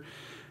year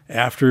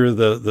after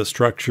the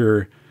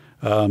structure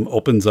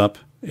opens up,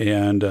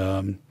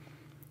 and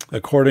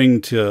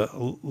according to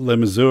Les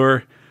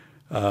Mesures,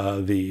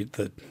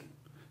 the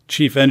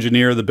chief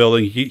engineer of the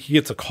building, he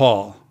gets a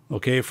call,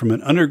 from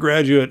an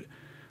undergraduate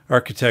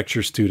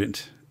architecture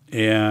student.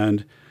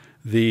 And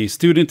the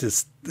student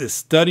is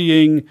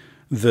studying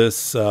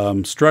this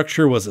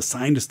structure, was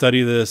assigned to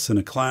study this in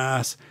a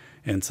class,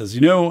 and says,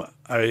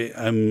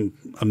 I'm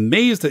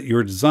amazed at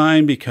your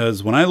design,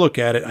 because when I look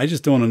at it, I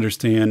just don't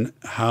understand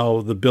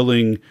how the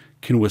building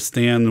can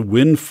withstand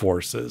wind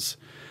forces.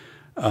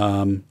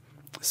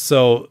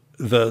 So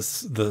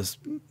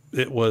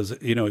it was,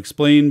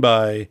 explained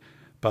by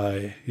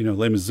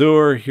Les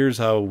Mesures. Here's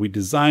how we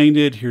designed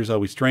it. Here's how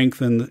we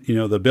strengthened,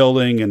 the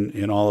building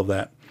and all of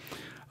that.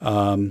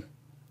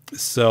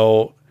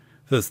 So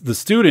the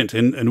student,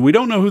 and we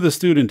don't know who the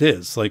student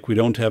is. Like, we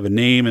don't have a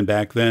name. And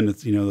back then,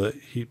 it's,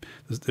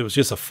 it was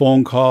just a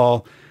phone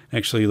call.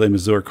 Actually, Les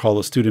Mesures called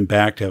the student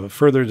back to have a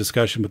further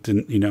discussion, but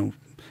didn't,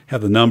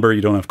 have the number.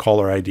 You don't have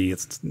caller ID.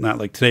 It's not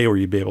like today where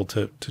you'd be able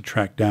to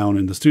track down.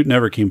 And the student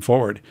never came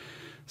forward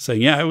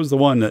saying, yeah, I was the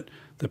one that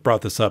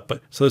brought this up.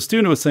 But so the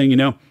student was saying,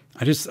 I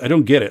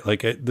don't get it.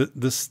 Like,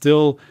 this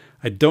still,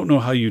 I don't know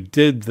how you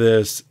did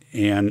this.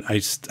 And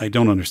I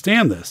don't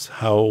understand this,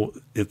 how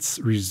it's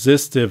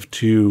resistive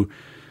to,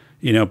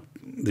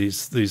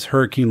 these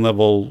hurricane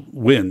level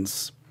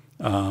winds,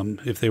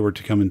 if they were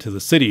to come into the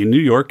city. And New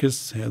York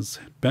has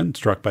been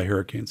struck by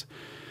hurricanes.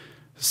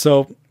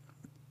 So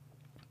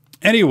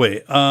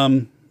anyway,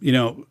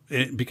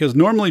 because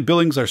normally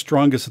buildings are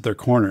strongest at their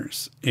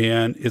corners,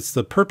 and it's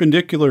the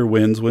perpendicular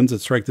winds that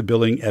strike the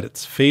building at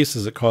its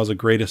faces that cause the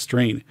greatest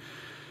strain.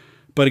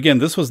 But again,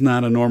 this was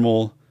not a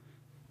normal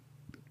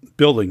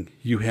building.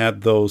 You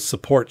had those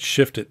supports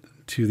shifted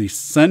to the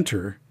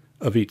center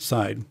of each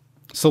side.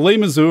 So Les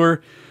Mesures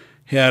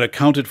had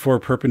accounted for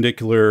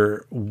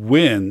perpendicular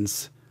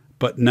winds,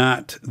 but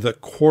not the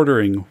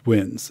quartering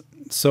winds.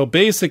 So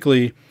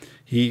basically,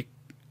 he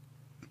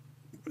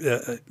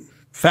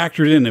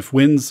factored in, if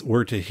winds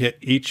were to hit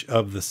each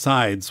of the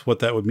sides, what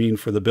that would mean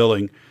for the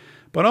building.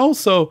 But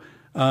also,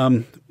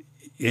 and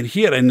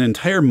he had an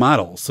entire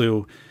model.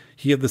 So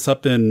he had this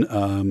up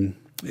in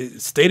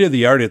state of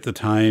the art at the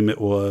time. It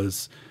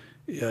was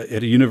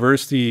at a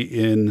university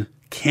in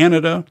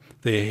Canada.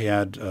 They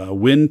had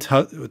wind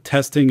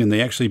testing, and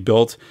they actually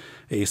built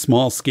a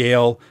small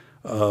scale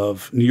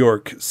of New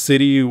York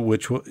City,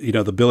 which,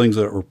 the buildings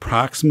that were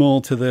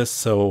proximal to this.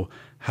 So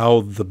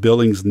how the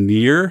buildings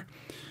near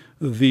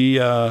the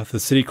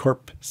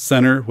Citicorp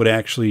Center would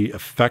actually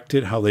affect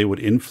it, how they would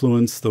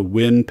influence the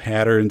wind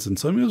patterns. And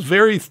so it was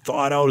very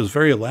thought out, it was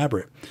very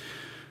elaborate.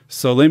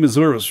 So Les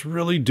Mesures was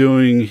really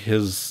doing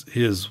his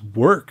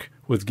work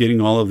with getting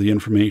all of the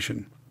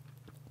information.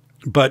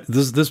 But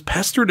this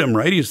pestered him,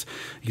 right? He's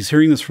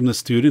hearing this from the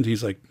student.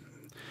 He's like,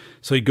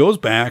 so he goes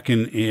back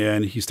and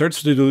he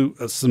starts to do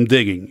some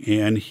digging,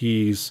 and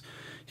he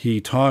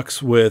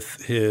talks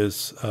with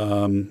his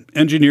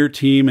engineer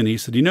team, and he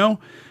said, give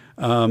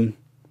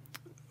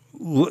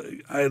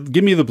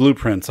me the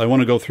blueprints. I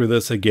want to go through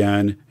this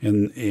again,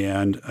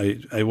 and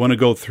I want to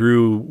go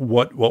through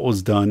what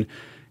was done.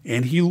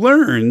 And he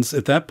learns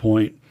at that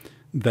point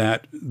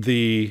that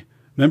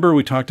remember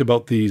we talked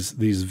about these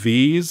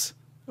V's,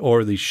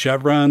 or these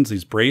chevrons,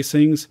 these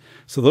bracings.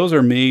 So those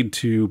are made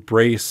to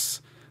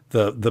brace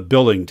the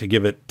building, to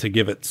give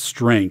it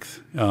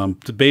strength,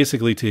 to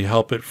basically to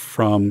help it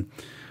from,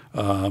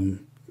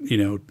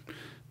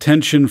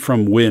 tension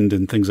from wind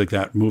and things like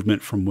that,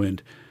 movement from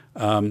wind.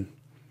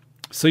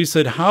 So he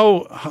said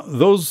how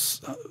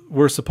those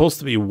were supposed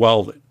to be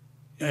welded,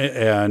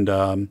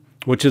 and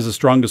which is the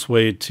strongest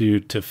way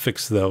to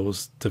fix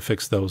those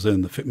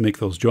in, make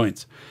those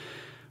joints.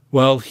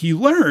 Well, he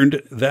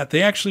learned that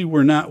they actually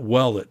were not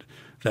welded.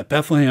 That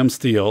Bethlehem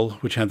Steel,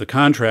 which had the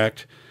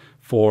contract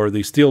for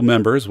the steel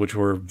members, which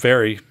were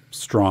very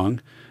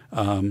strong,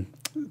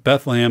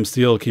 Bethlehem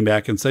Steel came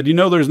back and said,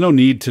 there's no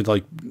need to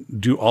like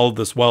do all of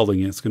this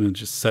welding. It's going to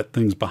just set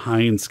things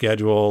behind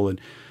schedule.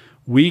 And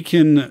we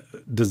can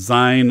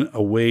design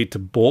a way to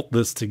bolt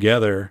this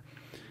together,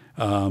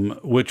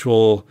 which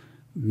will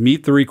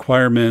meet the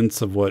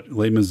requirements of what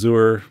Les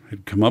Mazur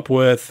had come up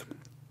with.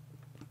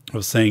 I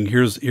was saying,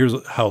 here's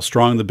how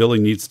strong the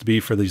building needs to be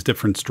for these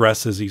different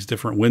stresses, these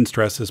different wind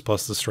stresses,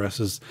 plus the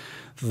stresses,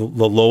 the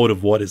load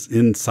of what is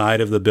inside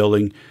of the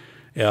building.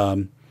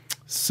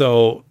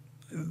 So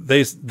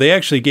they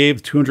actually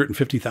gave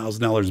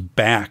 $250,000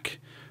 back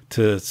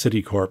to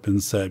Citicorp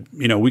and said,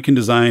 we can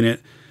design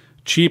it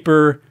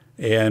cheaper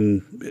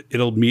and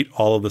it'll meet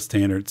all of the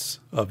standards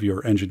of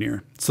your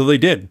engineer. So they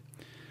did.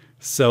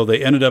 So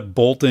they ended up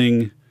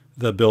bolting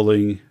the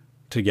building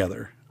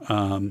together.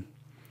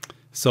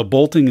 So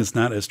bolting is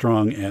not as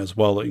strong as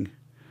welding.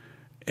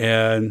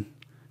 And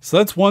so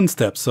that's one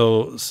step.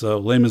 So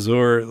Les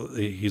Mazur,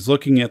 he's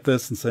looking at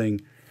this and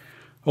saying,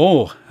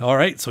 oh, all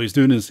right. So he's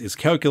doing his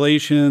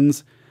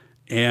calculations,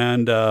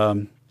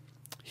 and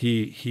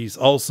he's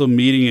also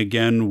meeting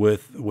again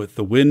with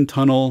the wind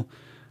tunnel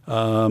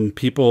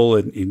people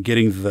and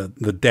getting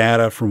the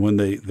data from when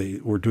they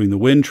were doing the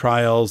wind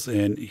trials.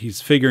 And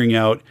he's figuring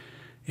out,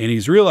 and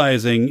he's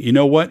realizing,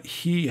 what?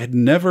 He had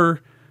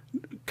never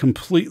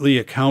completely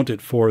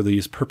accounted for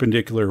these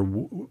perpendicular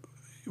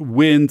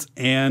winds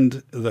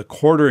and the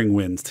quartering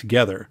winds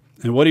together.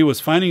 And what he was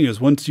finding is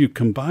once you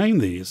combine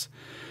these,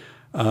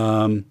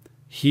 the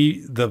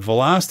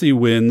velocity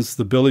winds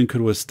the building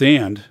could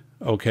withstand.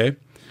 Okay.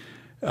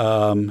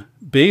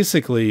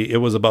 Basically it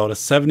was about a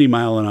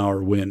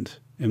 70-mile-an-hour wind.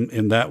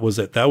 And that was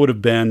it. That would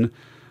have been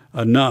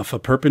enough, a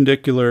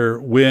perpendicular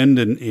wind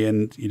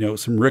and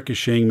some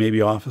ricocheting maybe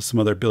off of some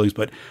other buildings,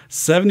 but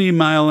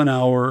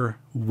 70-mile-an-hour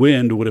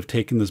wind would have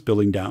taken this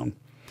building down.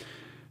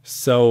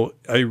 So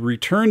a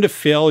return to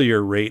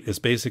failure rate is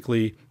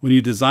basically when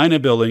you design a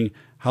building,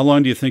 how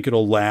long do you think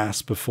it'll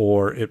last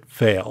before it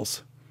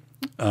fails?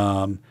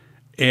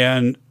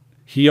 And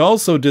he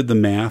also did the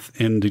math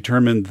and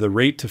determined the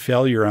rate to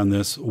failure on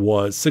this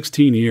was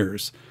 16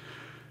 years.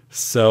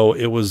 So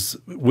it was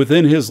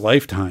within his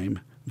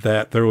lifetime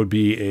that there would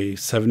be a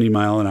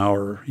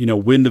 70-mile-an-hour,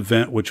 wind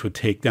event, which would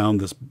take down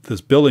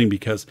this building,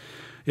 because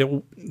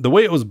the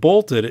way it was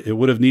bolted, it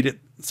would have needed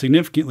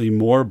significantly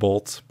more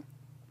bolts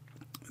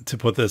to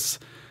put this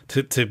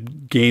to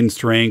gain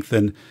strength.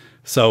 And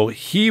so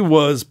he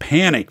was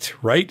panicked,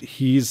 right?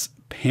 He's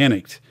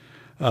panicked.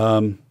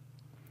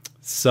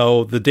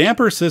 So the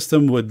damper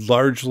system would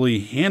largely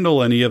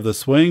handle any of the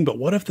swing, but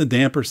what if the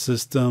damper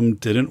system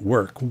didn't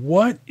work?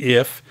 What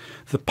if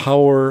the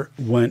power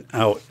went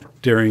out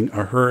during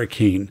a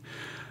hurricane?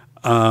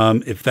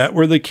 If that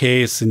were the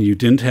case and you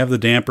didn't have the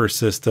damper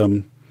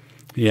system,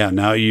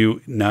 now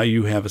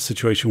you have a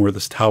situation where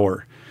this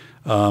tower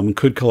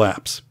could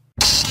collapse.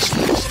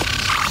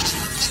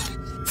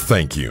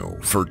 Thank you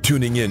for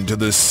tuning in to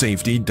the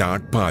Safety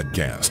Doc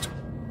Podcast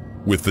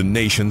with the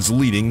nation's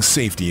leading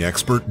safety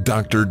expert,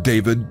 Dr.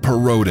 David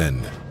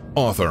Perrodin,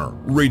 author,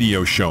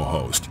 radio show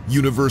host,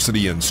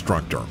 university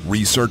instructor,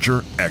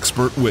 researcher,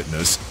 expert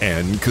witness,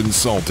 and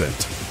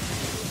consultant.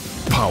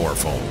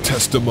 Powerful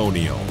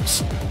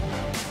testimonials.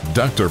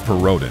 Dr.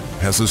 Perrodin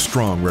has a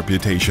strong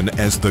reputation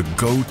as the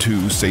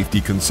go-to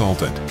safety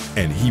consultant,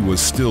 and he was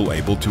still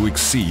able to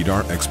exceed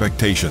our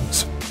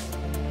expectations.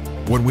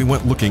 When we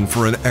went looking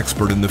for an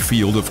expert in the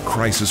field of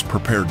crisis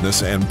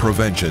preparedness and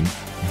prevention,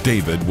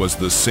 David was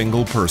the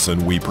single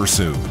person we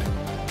pursued.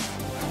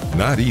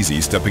 Not easy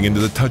stepping into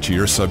the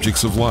touchier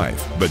subjects of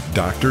life, but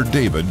Dr.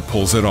 David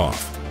pulls it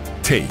off.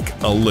 Take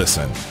a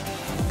listen.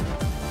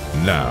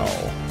 Now,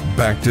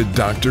 back to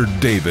Dr.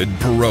 David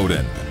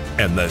Perrodin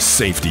and the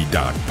Safety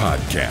Doc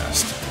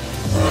Podcast.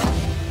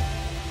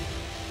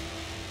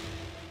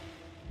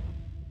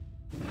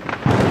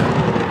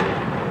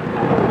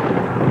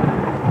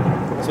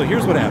 So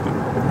here's what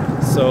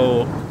happened.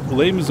 So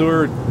Les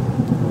Mazur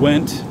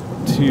went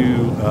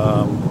to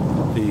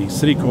the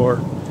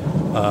Citicorp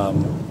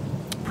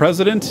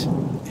president.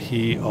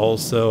 He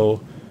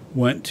also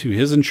went to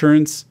his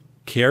insurance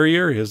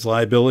carrier, his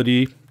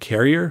liability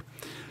carrier.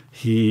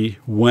 He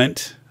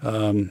went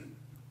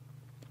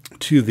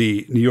to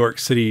the New York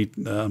City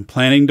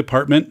planning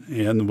department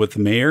and with the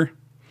mayor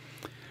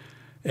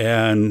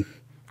and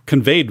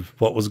conveyed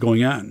what was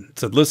going on.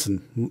 Said,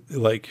 listen,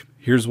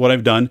 here's what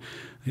I've done.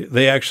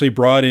 They actually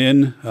brought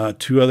in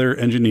two other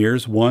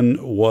engineers. One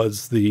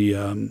was the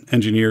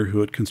engineer who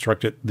had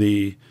constructed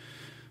the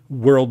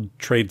World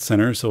Trade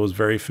Center, so was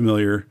very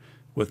familiar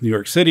with New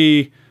York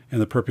City and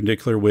the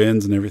perpendicular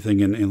winds and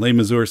everything. And Les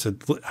Mazur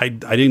said, I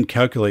didn't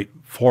calculate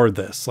for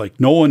this.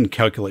 No one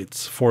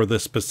calculates for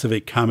this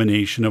specific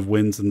combination of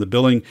winds, and the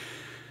building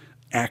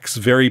acts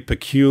very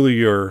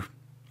peculiar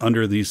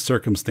under these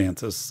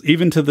circumstances.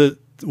 Even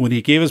when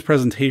he gave his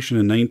presentation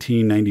in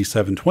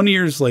 1997, 20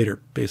 years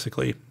later,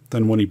 basically,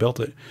 than when he built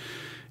it.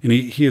 And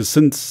he has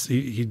since,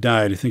 he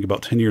died, I think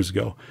about 10 years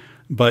ago.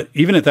 But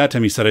even at that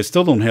time, he said, I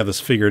still don't have this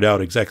figured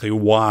out exactly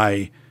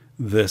why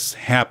this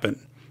happened.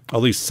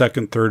 all these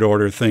second, third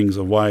order things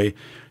of why,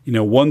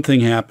 one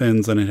thing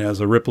happens and it has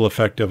a ripple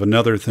effect of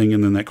another thing,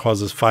 and then that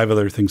causes 5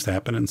 other things to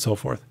happen and so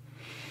forth.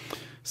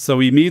 So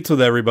he meets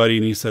with everybody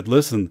and he said,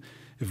 listen,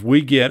 if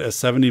we get a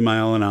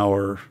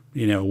 70-mile-an-hour,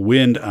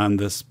 wind on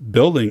this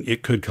building,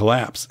 it could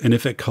collapse. And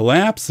if it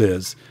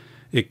collapses,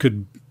 it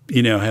could,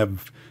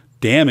 have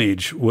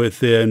damage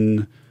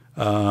within,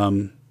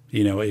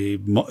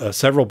 a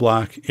several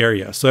block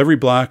area. So every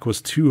block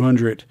was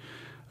 200,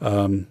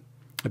 I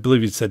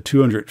believe he said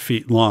 200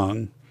 feet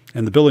long,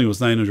 and the building was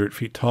 900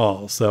 feet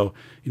tall. So,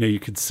 you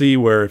could see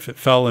where if it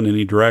fell in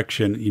any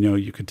direction,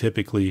 you could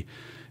typically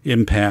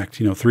impact,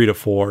 3 to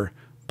 4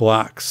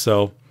 blocks.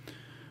 So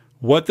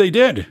what they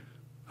did,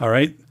 all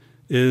right,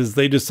 is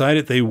they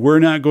decided they were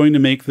not going to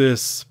make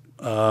this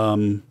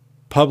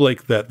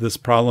public that this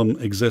problem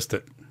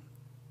existed.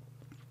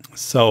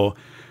 So,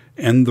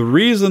 and the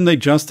reason they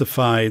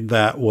justified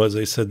that was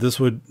they said this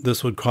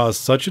would cause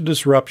such a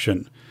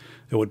disruption,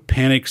 it would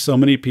panic so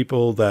many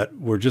people that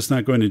we're just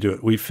not going to do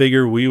it. We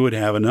figure we would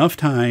have enough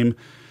time,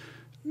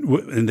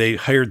 and they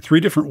hired 3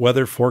 different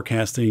weather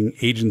forecasting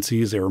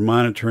agencies. They were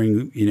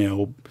monitoring,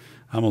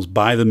 almost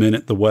by the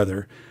minute the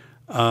weather.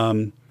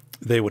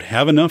 They would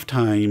have enough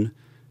time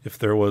if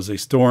there was a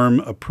storm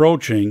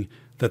approaching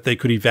that they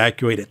could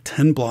evacuate a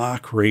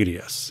 10-block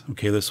radius.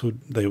 Okay,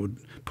 they would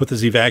put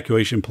this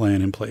evacuation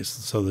plan in place.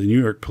 So the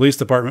New York Police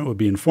Department would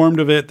be informed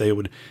of it. They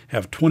would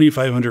have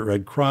 2,500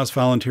 Red Cross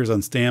volunteers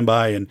on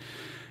standby,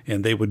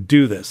 and they would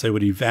do this. They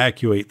would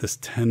evacuate this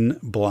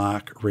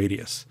 10-block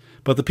radius.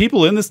 But the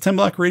people in this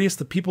 10-block radius,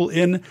 the people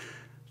in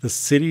the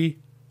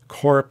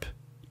Citicorp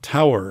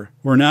tower,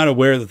 were not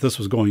aware that this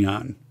was going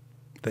on.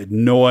 They had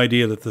no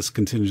idea that this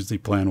contingency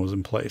plan was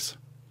in place.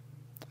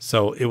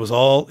 So it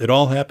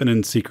all happened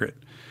in secret.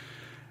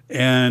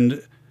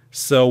 And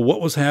so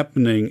what was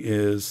happening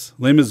is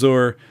Le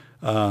Mesurier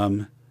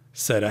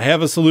said, I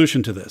have a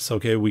solution to this.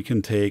 Okay, we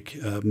can take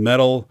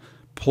metal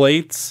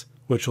plates,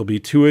 which will be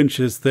 2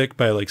 inches thick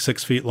by like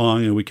 6 feet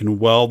long, and we can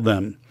weld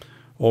them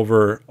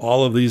over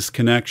all of these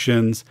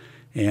connections.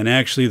 And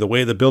actually, the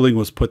way the building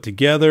was put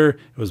together,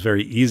 it was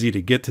very easy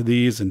to get to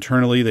these.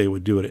 Internally, they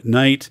would do it at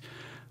night.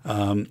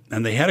 And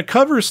they had a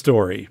cover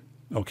story.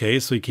 Okay,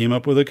 so he came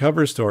up with a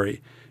cover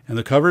story. And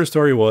the cover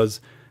story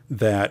was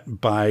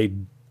that by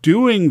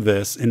doing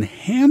this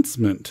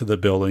enhancement to the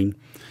building,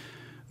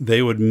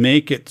 they would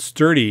make it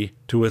sturdy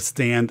to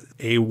withstand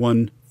a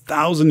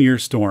 1,000-year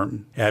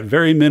storm at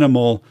very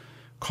minimal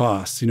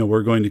costs.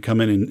 We're going to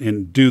come in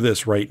and do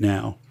this right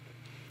now.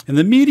 And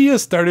the media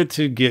started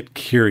to get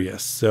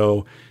curious.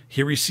 So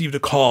he received a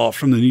call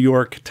from the New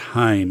York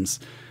Times.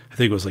 I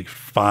think it was like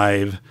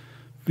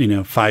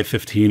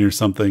 5:15 or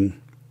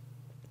something.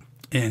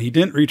 And he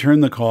didn't return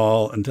the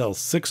call until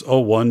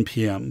 6:01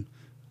 p.m.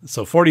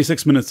 So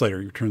 46 minutes later,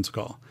 he returns the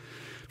call.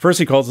 First,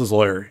 he calls his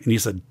lawyer, and he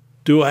said,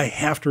 do I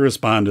have to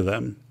respond to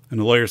them? And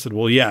the lawyer said,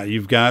 well, yeah,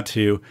 you've got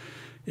to.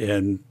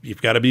 And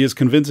you've got to be as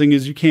convincing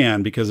as you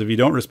can, because if you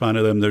don't respond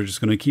to them, they're just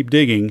going to keep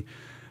digging.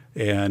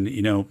 And,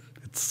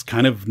 it's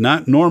kind of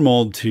not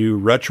normal to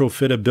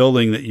retrofit a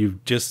building that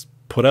you've just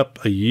put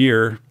up a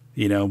year,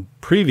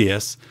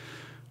 previous,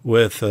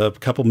 with a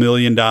couple $1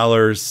 million,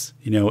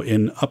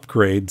 in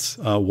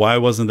upgrades. Why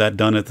wasn't that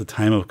done at the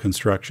time of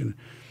construction?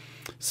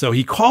 So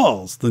he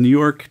calls the New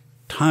York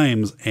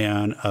Times,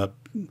 and a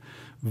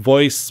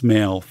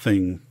voicemail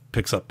thing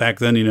picks up. Back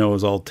then, it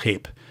was all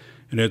tape.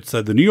 And it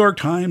said, the New York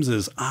Times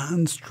is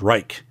on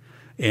strike.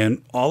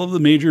 And all of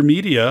the major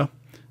media,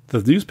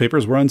 the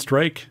newspapers, were on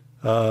strike,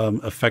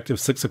 effective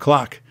 6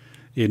 o'clock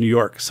in New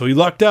York. So he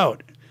lucked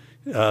out.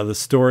 The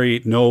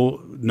story,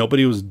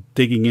 nobody was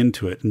digging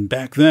into it. And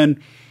back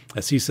then,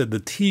 as he said, the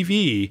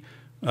TV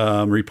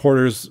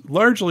reporters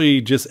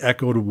largely just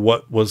echoed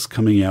what was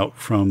coming out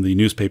from the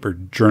newspaper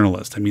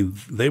journalist. I mean,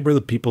 they were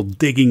the people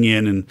digging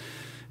in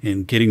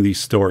and getting these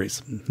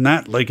stories.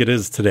 Not like it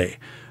is today.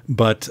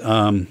 But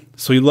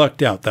so he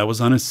lucked out. That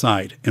was on his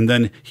side. And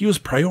then he was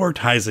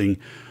prioritizing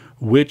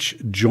which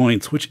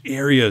joints, which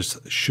areas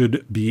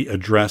should be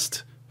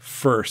addressed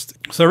first.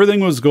 So everything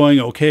was going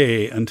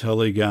okay until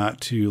they got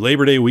to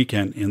Labor Day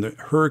weekend, and the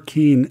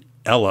Hurricane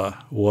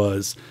Ella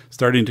was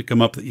starting to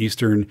come up the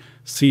eastern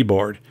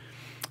seaboard.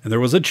 And there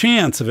was a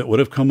chance if it would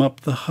have come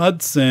up the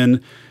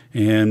Hudson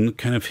and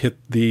kind of hit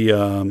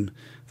the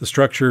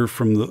structure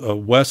from the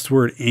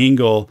westward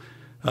angle,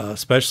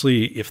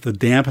 especially if the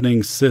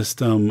dampening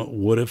system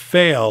would have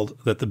failed,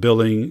 that the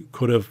building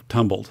could have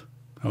tumbled.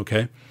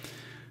 Okay.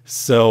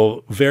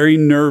 So very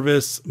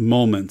nervous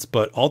moments,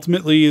 but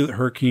ultimately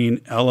Hurricane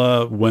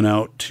Ella went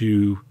out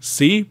to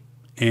sea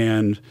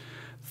and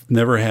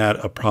never had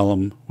a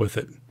problem with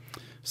it.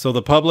 So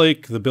the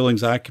public, the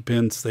building's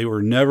occupants, they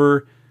were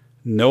never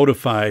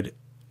notified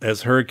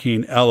as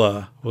Hurricane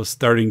Ella was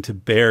starting to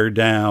bear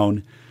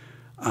down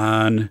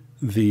on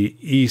the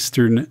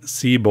eastern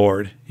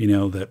seaboard,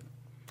 that,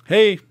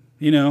 hey,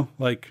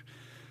 like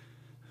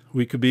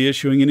we could be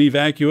issuing an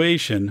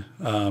evacuation.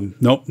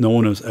 Nope, no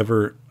one was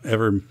ever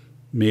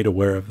made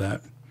aware of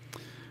that.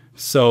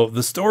 So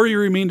the story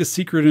remained a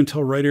secret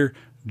until writer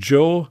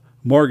Joe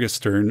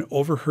Morgenstern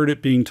overheard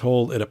it being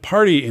told at a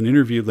party and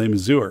interviewed Le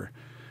Mesurier.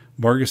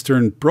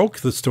 Morgenstern broke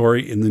the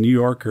story in the New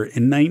Yorker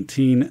in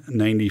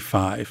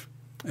 1995.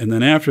 And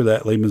then after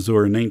that, Le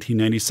Mesurier in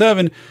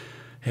 1997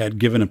 had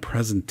given a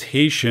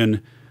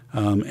presentation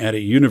at a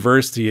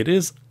university. It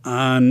is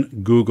on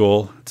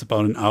Google. It's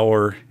about an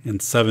hour and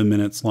 7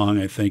 minutes long,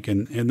 I think.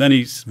 And then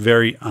he's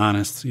very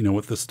honest,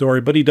 with the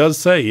story. But he does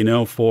say,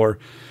 for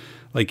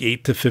like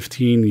 8 to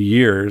 15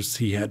 years,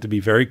 he had to be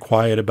very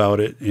quiet about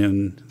it.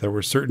 And there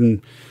were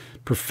certain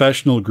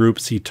professional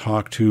groups he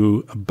talked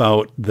to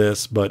about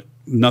this, but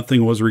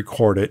nothing was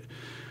recorded.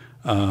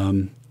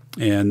 And,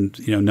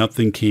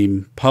 nothing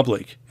came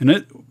public.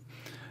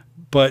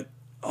 But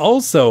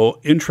also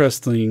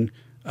interesting,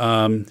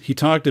 he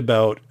talked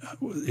about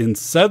in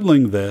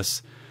settling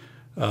this,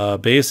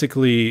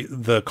 basically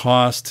the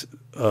cost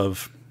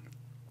of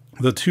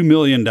the $2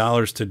 million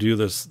to do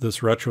this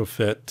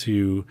retrofit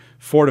to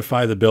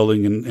fortify the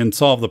building and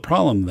solve the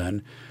problem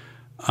then,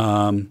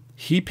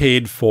 he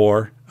paid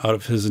for out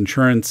of his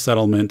insurance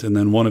settlement and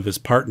then one of his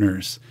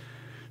partners.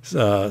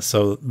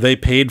 So they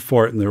paid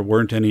for it and there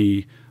weren't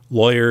any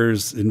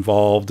lawyers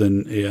involved.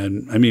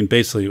 And I mean,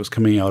 basically it was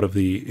coming out of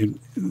the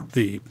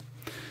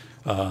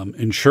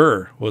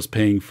insurer was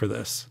paying for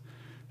this.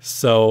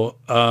 So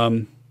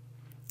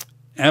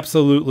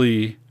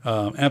absolutely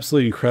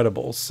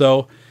incredible.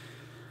 So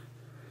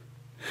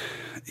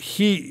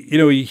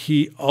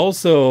he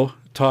also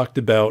talked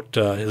about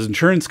his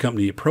insurance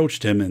company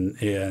approached him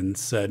and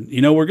said,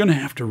 we're going to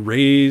have to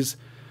raise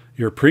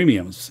your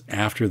premiums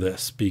after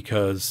this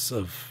because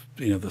of,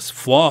 this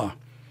flaw.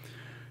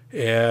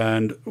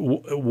 And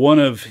one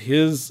of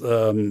his,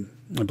 I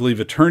believe,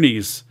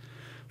 attorneys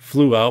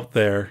flew out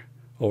there,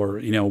 or,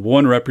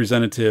 one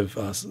representative,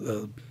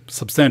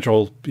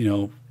 substantial,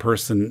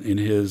 person in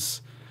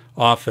his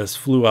office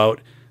flew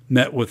out,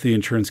 met with the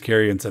insurance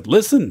carrier and said,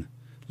 listen,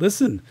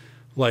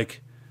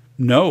 like,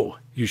 no,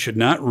 you should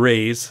not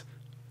raise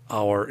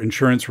our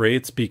insurance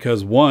rates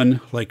because one,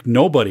 like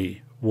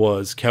nobody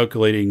was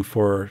calculating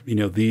for,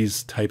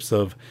 these types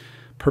of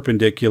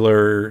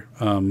perpendicular,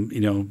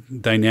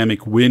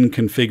 dynamic wind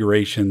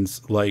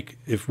configurations. Like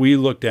if we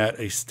looked at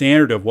a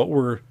standard of what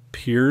were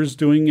peers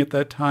doing at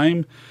that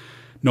time,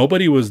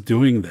 nobody was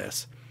doing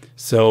this.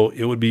 So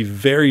it would be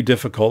very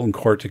difficult in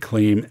court to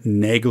claim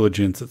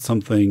negligence that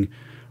something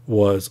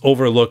was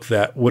overlooked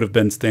that would have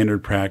been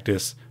standard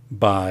practice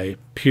by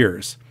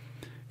peers.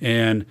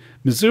 And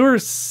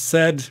Mesurier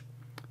said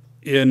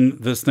in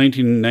this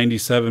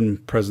 1997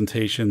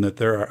 presentation that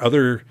there are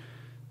other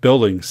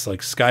buildings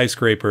like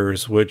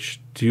skyscrapers which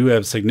do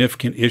have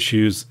significant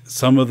issues.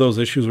 Some of those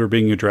issues were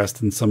being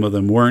addressed and some of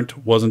them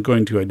weren't. Wasn't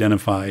going to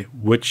identify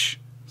which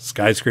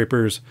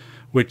skyscrapers,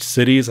 which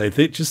cities. I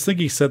think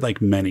he said like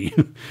many.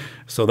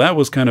 So that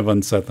was kind of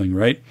unsettling,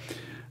 right?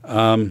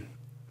 But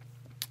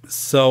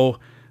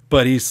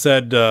he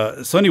said,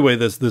 so anyway,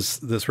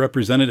 this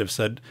representative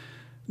said,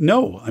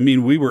 no, I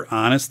mean, we were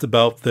honest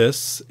about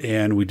this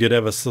and we did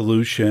have a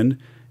solution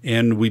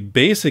and we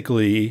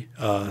basically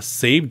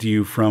saved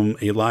you from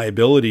a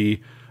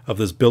liability of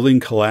this building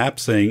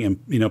collapsing and,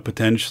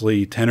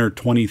 potentially 10 or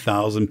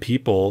 20,000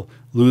 people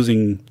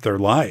losing their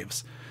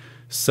lives.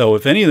 So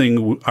if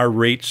anything, our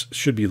rates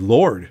should be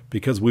lowered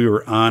because we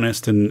were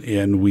honest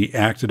and we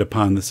acted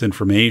upon this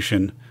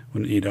information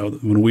when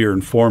we were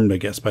informed, I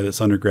guess, by this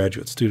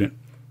undergraduate student.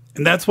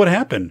 And that's what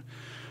happened.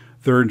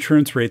 Their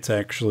insurance rates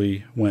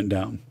actually went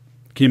down.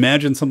 Can you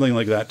imagine something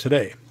like that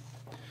today?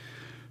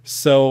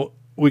 So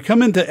we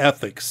come into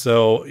ethics.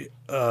 So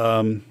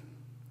the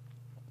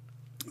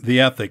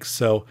ethics.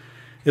 So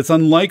it's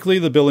unlikely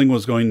the building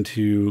was going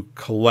to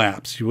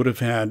collapse. You would have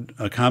had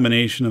a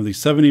combination of the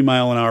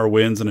 70-mile-an-hour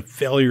winds and a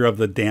failure of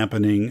the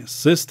dampening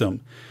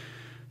system.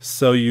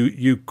 So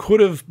you could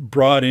have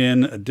brought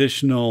in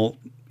additional,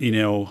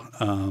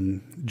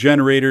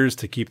 generators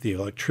to keep the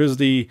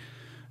electricity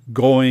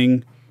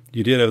going.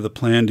 You did have the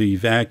plan to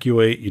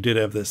evacuate. You did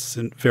have this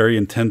very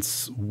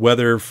intense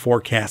weather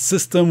forecast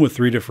system with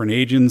 3 different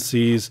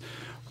agencies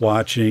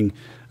watching.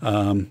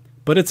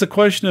 But it's a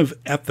question of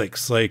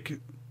ethics. Like,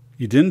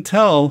 you didn't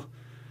tell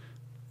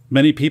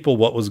many people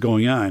what was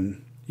going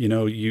on.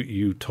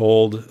 You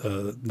told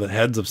the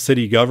heads of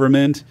city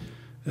government,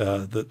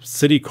 the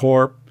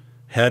Citicorp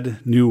head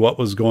knew what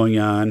was going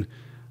on.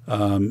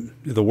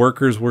 The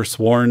workers were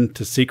sworn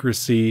to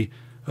secrecy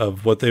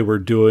of what they were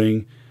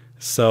doing.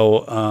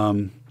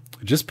 So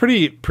just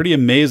pretty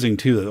amazing,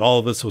 too, that all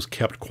of this was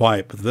kept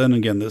quiet. But then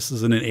again, this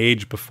is in an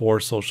age before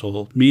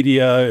social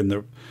media, and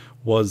there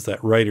was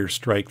that writer's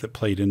strike that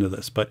played into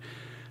this. But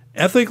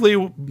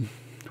ethically,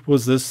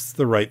 was this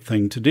the right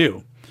thing to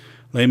do?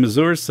 Le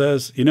Mesurier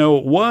says, it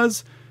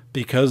was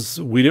because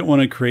we didn't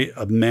want to create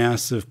a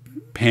massive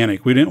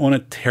panic. We didn't want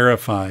to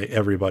terrify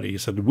everybody. He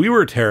said, we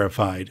were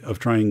terrified of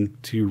trying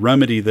to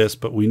remedy this,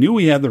 but we knew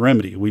we had the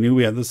remedy. We knew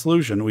we had the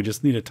solution. We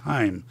just needed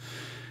time.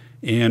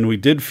 And we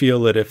did feel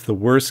that if the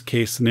worst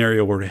case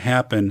scenario were to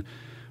happen,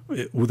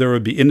 there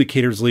would be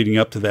indicators leading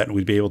up to that and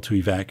we'd be able to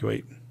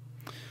evacuate.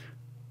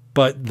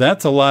 But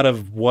that's a lot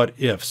of what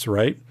ifs,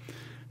 right?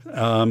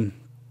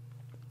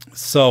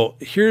 So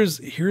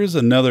here's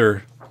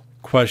another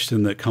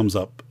question that comes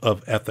up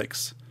of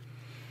ethics.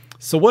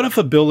 So what if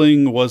a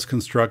building was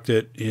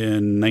constructed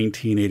in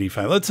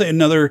 1985? Let's say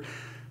another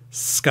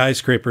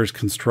skyscraper is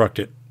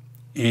constructed,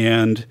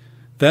 and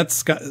that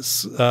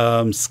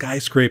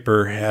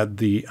skyscraper had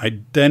the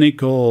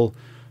identical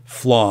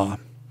flaw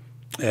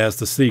as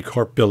the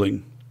Citicorp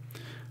building,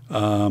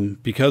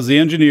 because the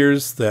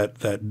engineers that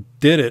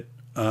did it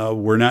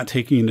were not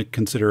taking into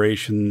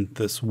consideration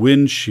this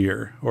wind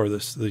shear, or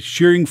the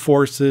shearing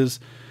forces,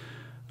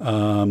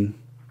 where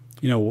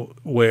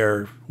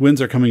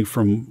winds are coming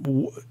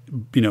from,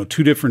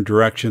 two different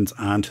directions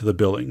onto the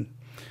building.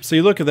 So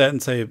you look at that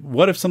and say,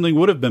 what if something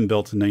would have been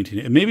built in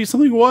 1980? Maybe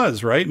something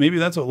was, right? Maybe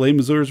that's what Les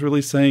Missouri is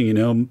really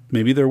saying.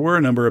 Maybe there were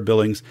a number of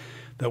buildings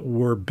that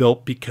were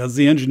built because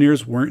the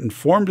engineers weren't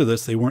informed of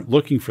this. They weren't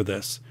looking for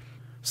this.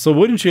 So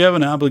wouldn't you have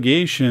an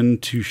obligation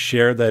to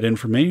share that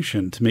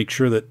information to make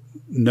sure that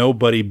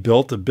nobody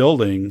built a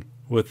building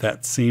with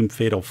that same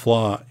fatal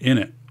flaw in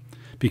it?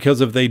 Because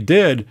if they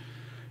did,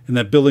 and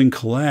that building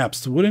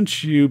collapsed,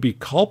 wouldn't you be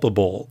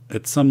culpable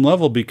at some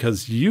level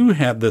because you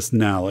had this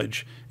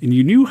knowledge and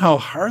you knew how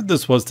hard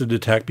this was to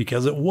detect,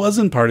 because it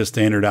wasn't part of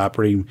standard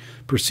operating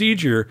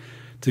procedure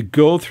to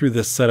go through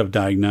this set of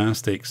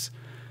diagnostics.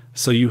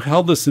 So you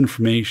held this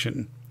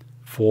information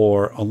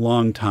for a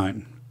long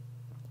time.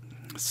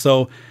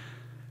 So,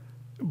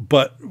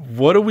 but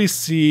what do we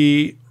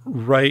see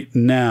right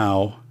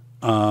now?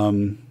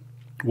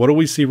 What do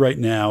we see right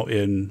now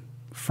in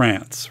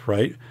France,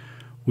 right?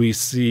 We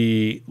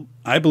see,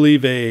 I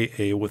believe,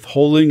 a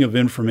withholding of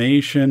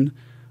information,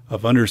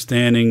 of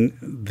understanding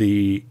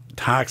the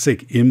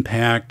toxic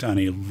impact on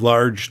a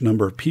large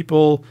number of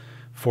people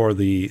for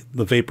the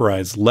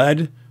vaporized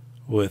lead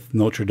with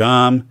Notre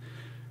Dame.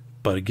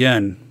 But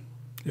again,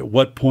 at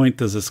what point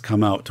does this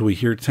come out? Do we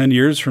hear 10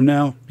 years from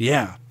now?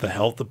 Yeah, the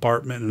health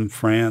department in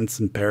France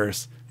and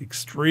Paris,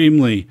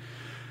 extremely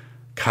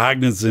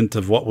cognizant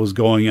of what was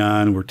going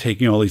on. We're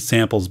taking all these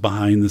samples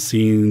behind the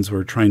scenes.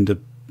 We're trying to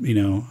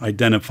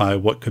identify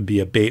what could be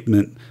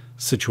abatement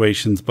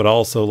situations, but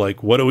also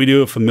like, what do we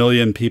do if 1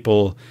 million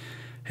people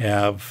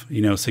have,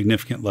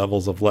 significant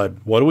levels of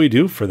lead? What do we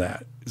do for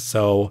that?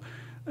 So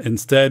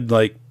instead,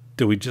 like,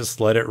 do we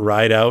just let it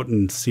ride out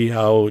and see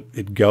how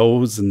it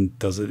goes? And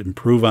does it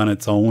improve on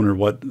its own, or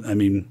what? I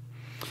mean,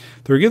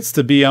 there gets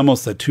to be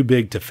almost a too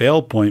big to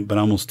fail point, but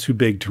almost too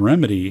big to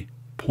remedy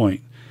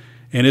point.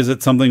 And is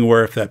it something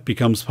where if that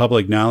becomes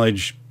public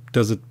knowledge,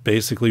 does it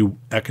basically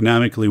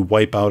economically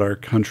wipe out our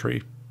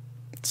country?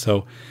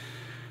 So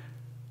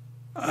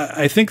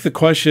I think the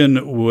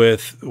question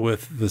with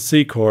the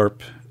Citicorp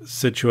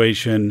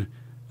situation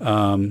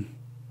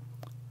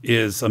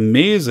is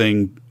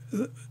amazing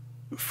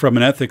from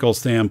an ethical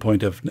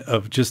standpoint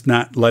of just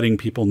not letting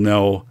people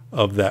know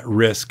of that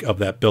risk of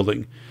that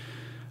building.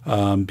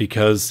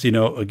 Because,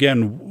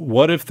 again,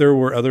 what if there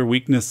were other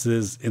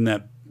weaknesses in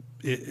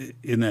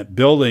that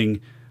building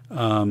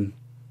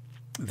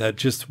that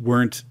just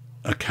weren't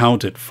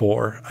accounted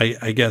for?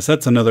 I guess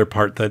that's another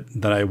part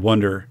that I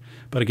wonder.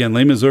 But again,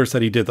 Les Missouri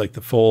said he did like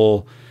the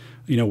full,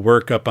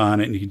 workup on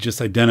it, and he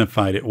just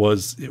identified it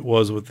was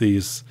with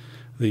these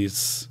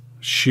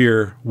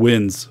shear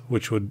winds,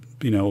 which would,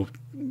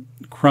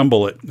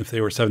 crumble it if they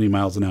were 70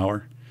 miles an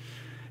hour.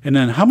 And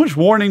then how much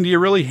warning do you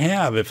really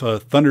have if a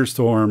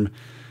thunderstorm,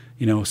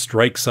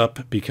 strikes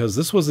up? Because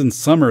this was in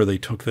summer they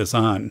took this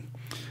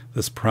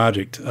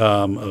project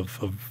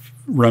of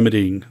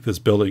remedying this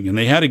building, and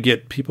they had to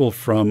get people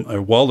from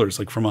welders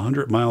like from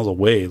 100 miles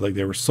away. Like,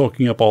 they were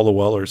soaking up all the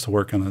welders to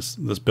work on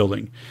this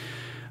building.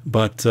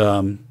 But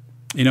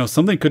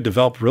something could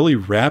develop really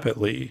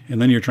rapidly,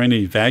 and then you're trying to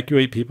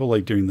evacuate people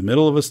like during the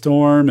middle of a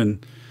storm,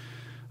 and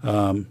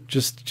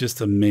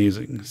just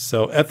amazing.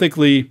 So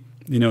ethically,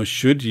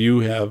 should you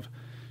have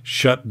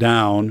shut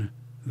down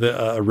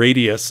the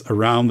radius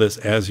around this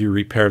as you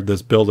repaired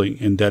this building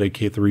and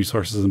dedicate the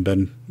resources and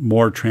been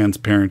more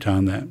transparent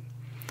on that?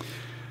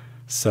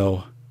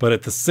 So, but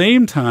at the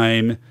same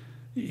time,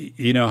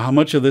 how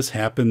much of this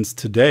happens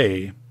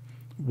today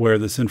where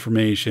this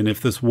information,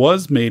 if this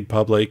was made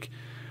public,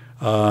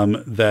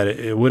 that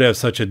it would have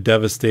such a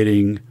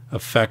devastating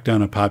effect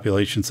on a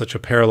population, such a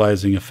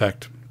paralyzing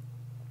effect,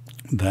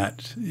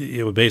 that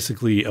it would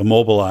basically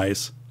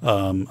immobilize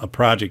a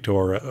project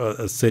or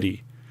a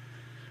city.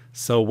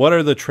 So what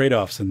are the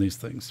trade-offs in these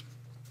things?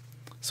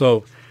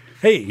 So,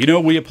 hey,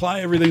 we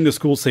apply everything to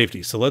school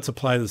safety. So let's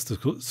apply this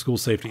to school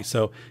safety.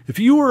 So if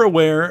you were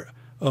aware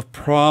of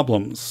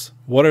problems,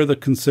 what are the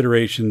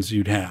considerations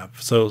you'd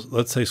have? So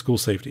let's say school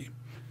safety.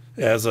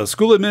 As a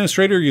school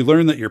administrator, you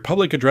learn that your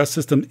public address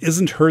system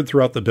isn't heard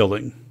throughout the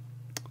building.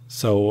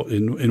 So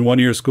in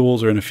one-year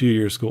schools or in a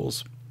few-year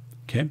schools.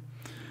 Okay.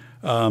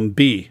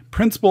 B,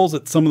 principals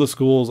at some of the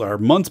schools are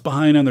months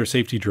behind on their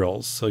safety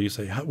drills. So you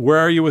say, where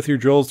are you with your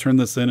drills? Turn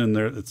this in, and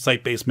it's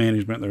site-based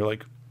management. They're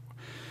like,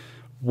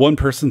 one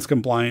person's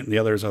compliant, and the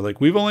others are like,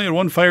 we've only had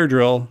one fire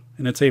drill,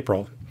 and it's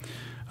April.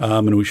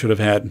 And we should have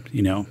had,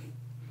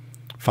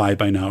 5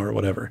 by now or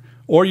whatever.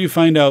 Or you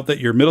find out that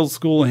your middle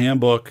school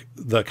handbook,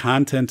 the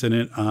content in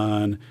it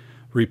on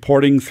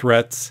reporting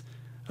threats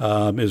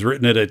is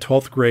written at a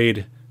 12th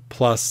grade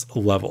plus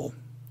level.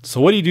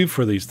 So what do you do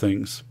for these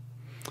things?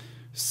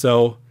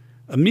 So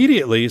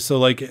immediately,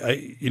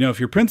 if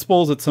your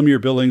principals at some of your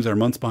buildings are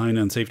months behind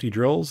on safety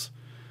drills,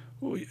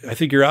 I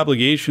think your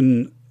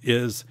obligation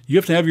is you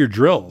have to have your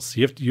drills.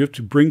 You have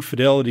to bring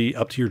fidelity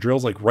up to your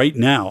drills like right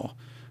now.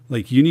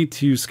 Like you need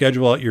to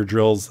schedule out your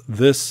drills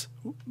this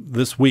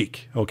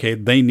week. Okay,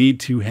 they need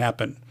to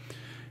happen,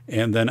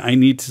 and then I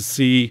need to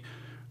see,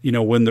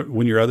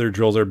 when your other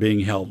drills are being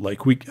held.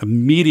 Like we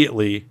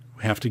immediately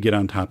have to get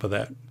on top of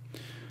that.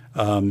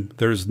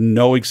 There's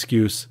no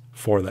excuse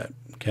for that.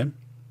 Okay.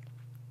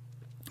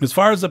 As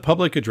far as the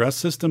public address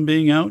system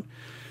being out,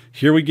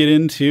 here we get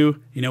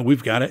into,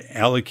 we've got to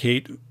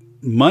allocate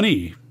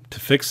money to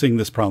fixing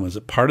this problem. Is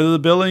it part of the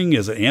billing?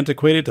 Is it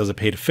antiquated? Does it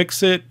pay to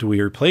fix it? Do we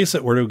replace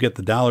it? Where do we get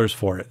the dollars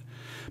for it?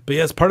 But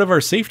yeah, it's part of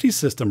our safety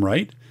system,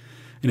 right?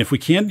 And if we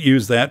can't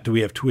use that, do we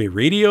have two-way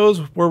radios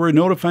where we're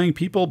notifying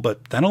people?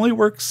 But that only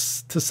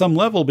works to some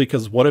level,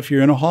 because what if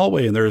you're in a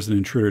hallway and there's an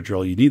intruder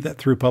drill? You need that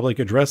through public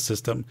address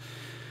system.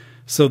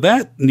 So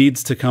that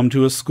needs to come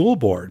to a school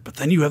board. But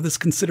then you have this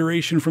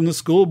consideration from the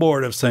school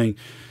board of saying,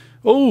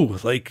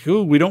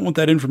 we don't want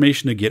that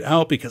information to get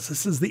out because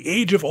this is the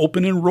age of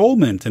open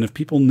enrollment. And if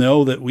people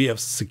know that we have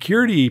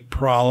security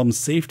problems,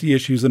 safety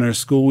issues in our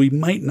school, we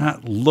might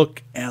not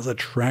look as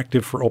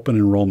attractive for open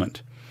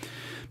enrollment.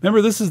 Remember,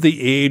 this is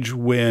the age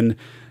when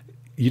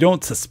you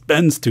don't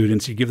suspend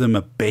students, you give them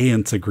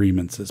abeyance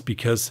agreements,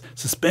 because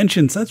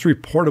suspensions, that's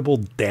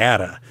reportable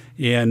data.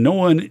 And no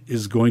one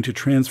is going to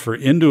transfer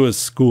into a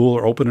school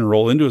or open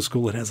enroll into a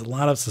school that has a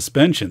lot of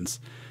suspensions.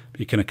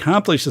 You can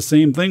accomplish the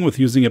same thing with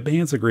using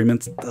abeyance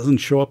agreements. It doesn't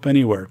show up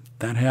anywhere.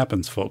 That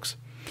happens, folks.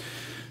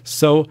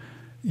 So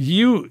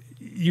you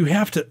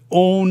have to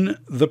own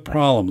the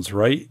problems,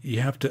 right? You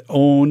have to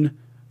own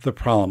the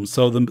problems.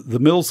 So the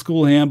middle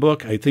school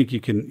handbook, I think you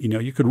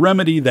could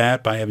remedy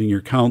that by having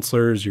your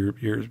counselors,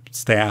 your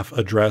staff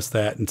address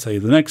that and say,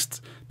 the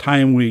next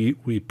time we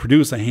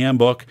produce a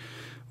handbook,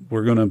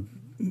 we're going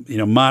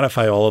to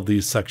modify all of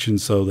these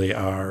sections so they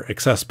are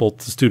accessible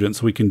to students.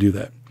 So we can do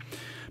that.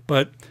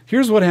 But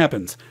here's what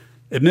happens.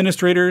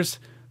 Administrators,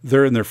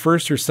 they're in their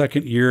first or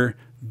second year.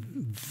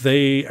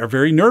 They are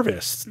very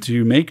nervous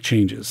to make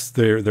changes.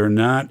 They're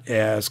not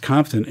as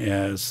confident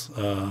as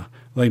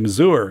Les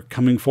Missouri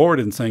coming forward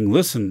and saying,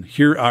 listen,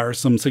 here are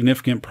some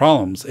significant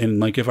problems. And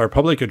like if our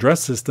public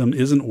address system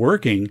isn't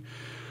working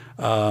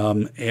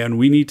and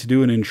we need to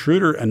do an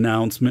intruder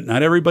announcement,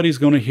 not everybody's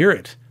going to hear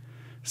it.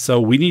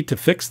 So we need to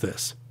fix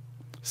this.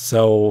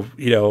 So,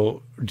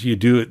 do you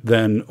do it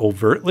then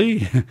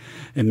overtly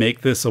and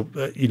make this,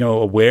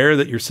 aware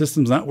that your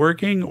system's not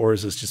working? Or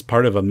is this just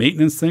part of a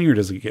maintenance thing? Or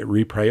does it get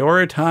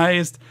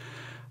reprioritized?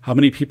 How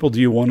many people do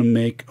you want to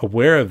make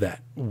aware of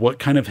that? What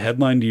kind of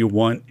headline do you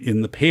want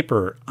in the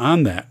paper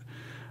on that?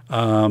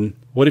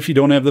 What if you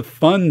don't have the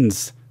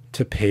funds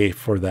to pay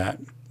for that?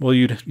 Well,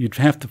 you'd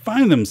have to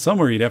find them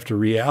somewhere. You'd have to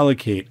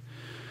reallocate.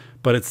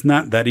 But it's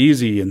not that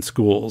easy in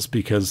schools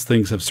because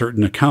things have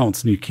certain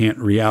accounts and you can't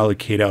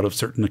reallocate out of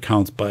certain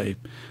accounts by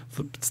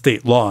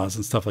state laws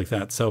and stuff like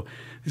that. So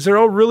these are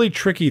all really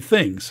tricky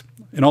things.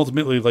 And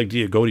ultimately, do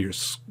you go to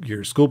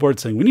your school board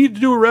saying, we need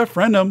to do a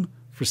referendum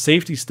for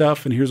safety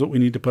stuff, and here's what we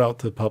need to put out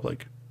to the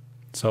public.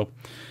 So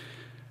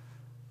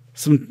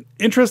some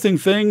interesting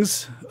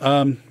things.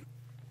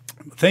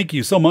 Thank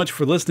you so much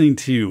for listening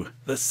to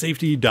the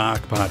Safety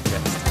Doc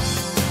Podcast.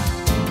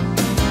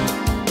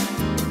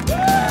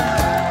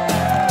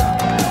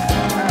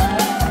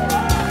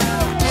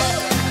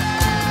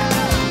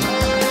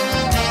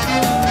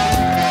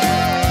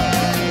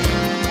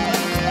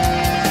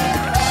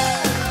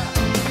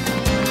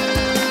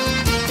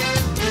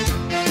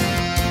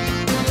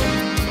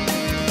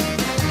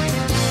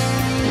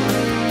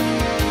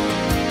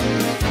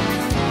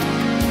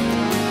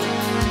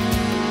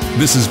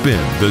 This has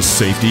been the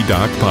Safety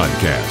Doc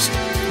Podcast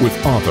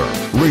with author,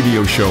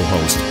 radio show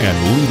host,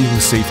 and leading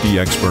safety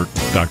expert,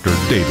 Dr.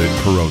 David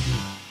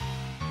Perrodin.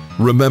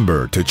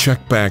 Remember to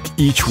check back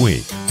each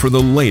week for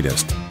the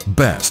latest,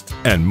 best,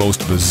 and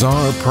most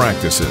bizarre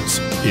practices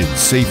in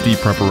safety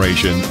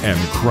preparation and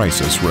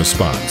crisis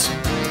response.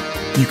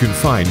 You can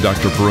find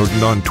Dr.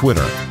 Perrodin on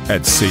Twitter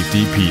at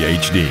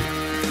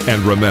SafetyPhD.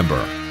 And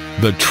remember,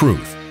 the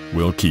truth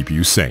will keep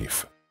you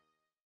safe.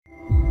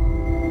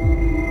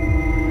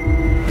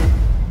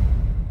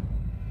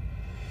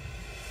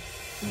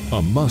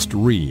 A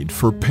must-read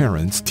for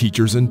parents,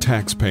 teachers, and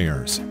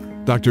taxpayers.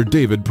 Dr.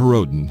 David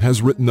Perrodin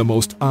has written the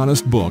most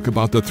honest book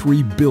about the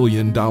 $3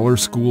 billion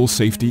school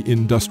safety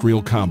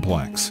industrial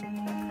complex.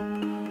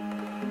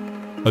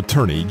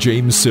 Attorney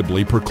James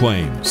Sibley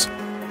proclaims,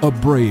 a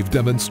brave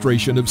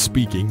demonstration of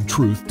speaking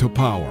truth to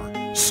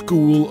power.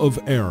 School of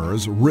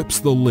Errors rips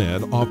the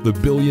lid off the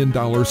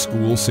billion-dollar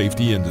school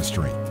safety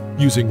industry.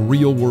 Using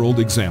real-world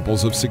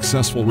examples of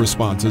successful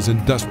responses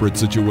in desperate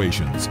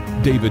situations,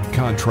 David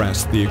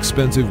contrasts the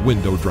expensive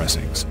window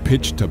dressings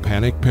pitched to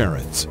panicked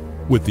parents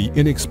with the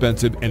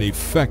inexpensive and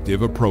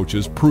effective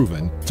approaches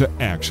proven to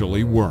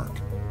actually work.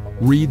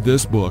 Read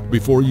this book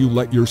before you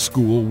let your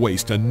school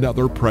waste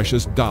another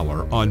precious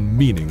dollar on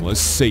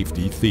meaningless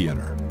safety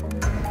theater.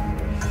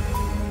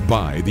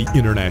 Buy the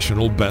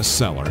international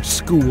bestseller,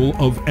 School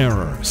of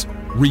Errors,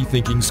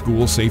 Rethinking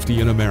School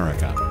Safety in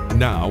America,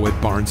 now at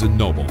Barnes &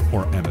 Noble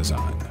or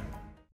Amazon.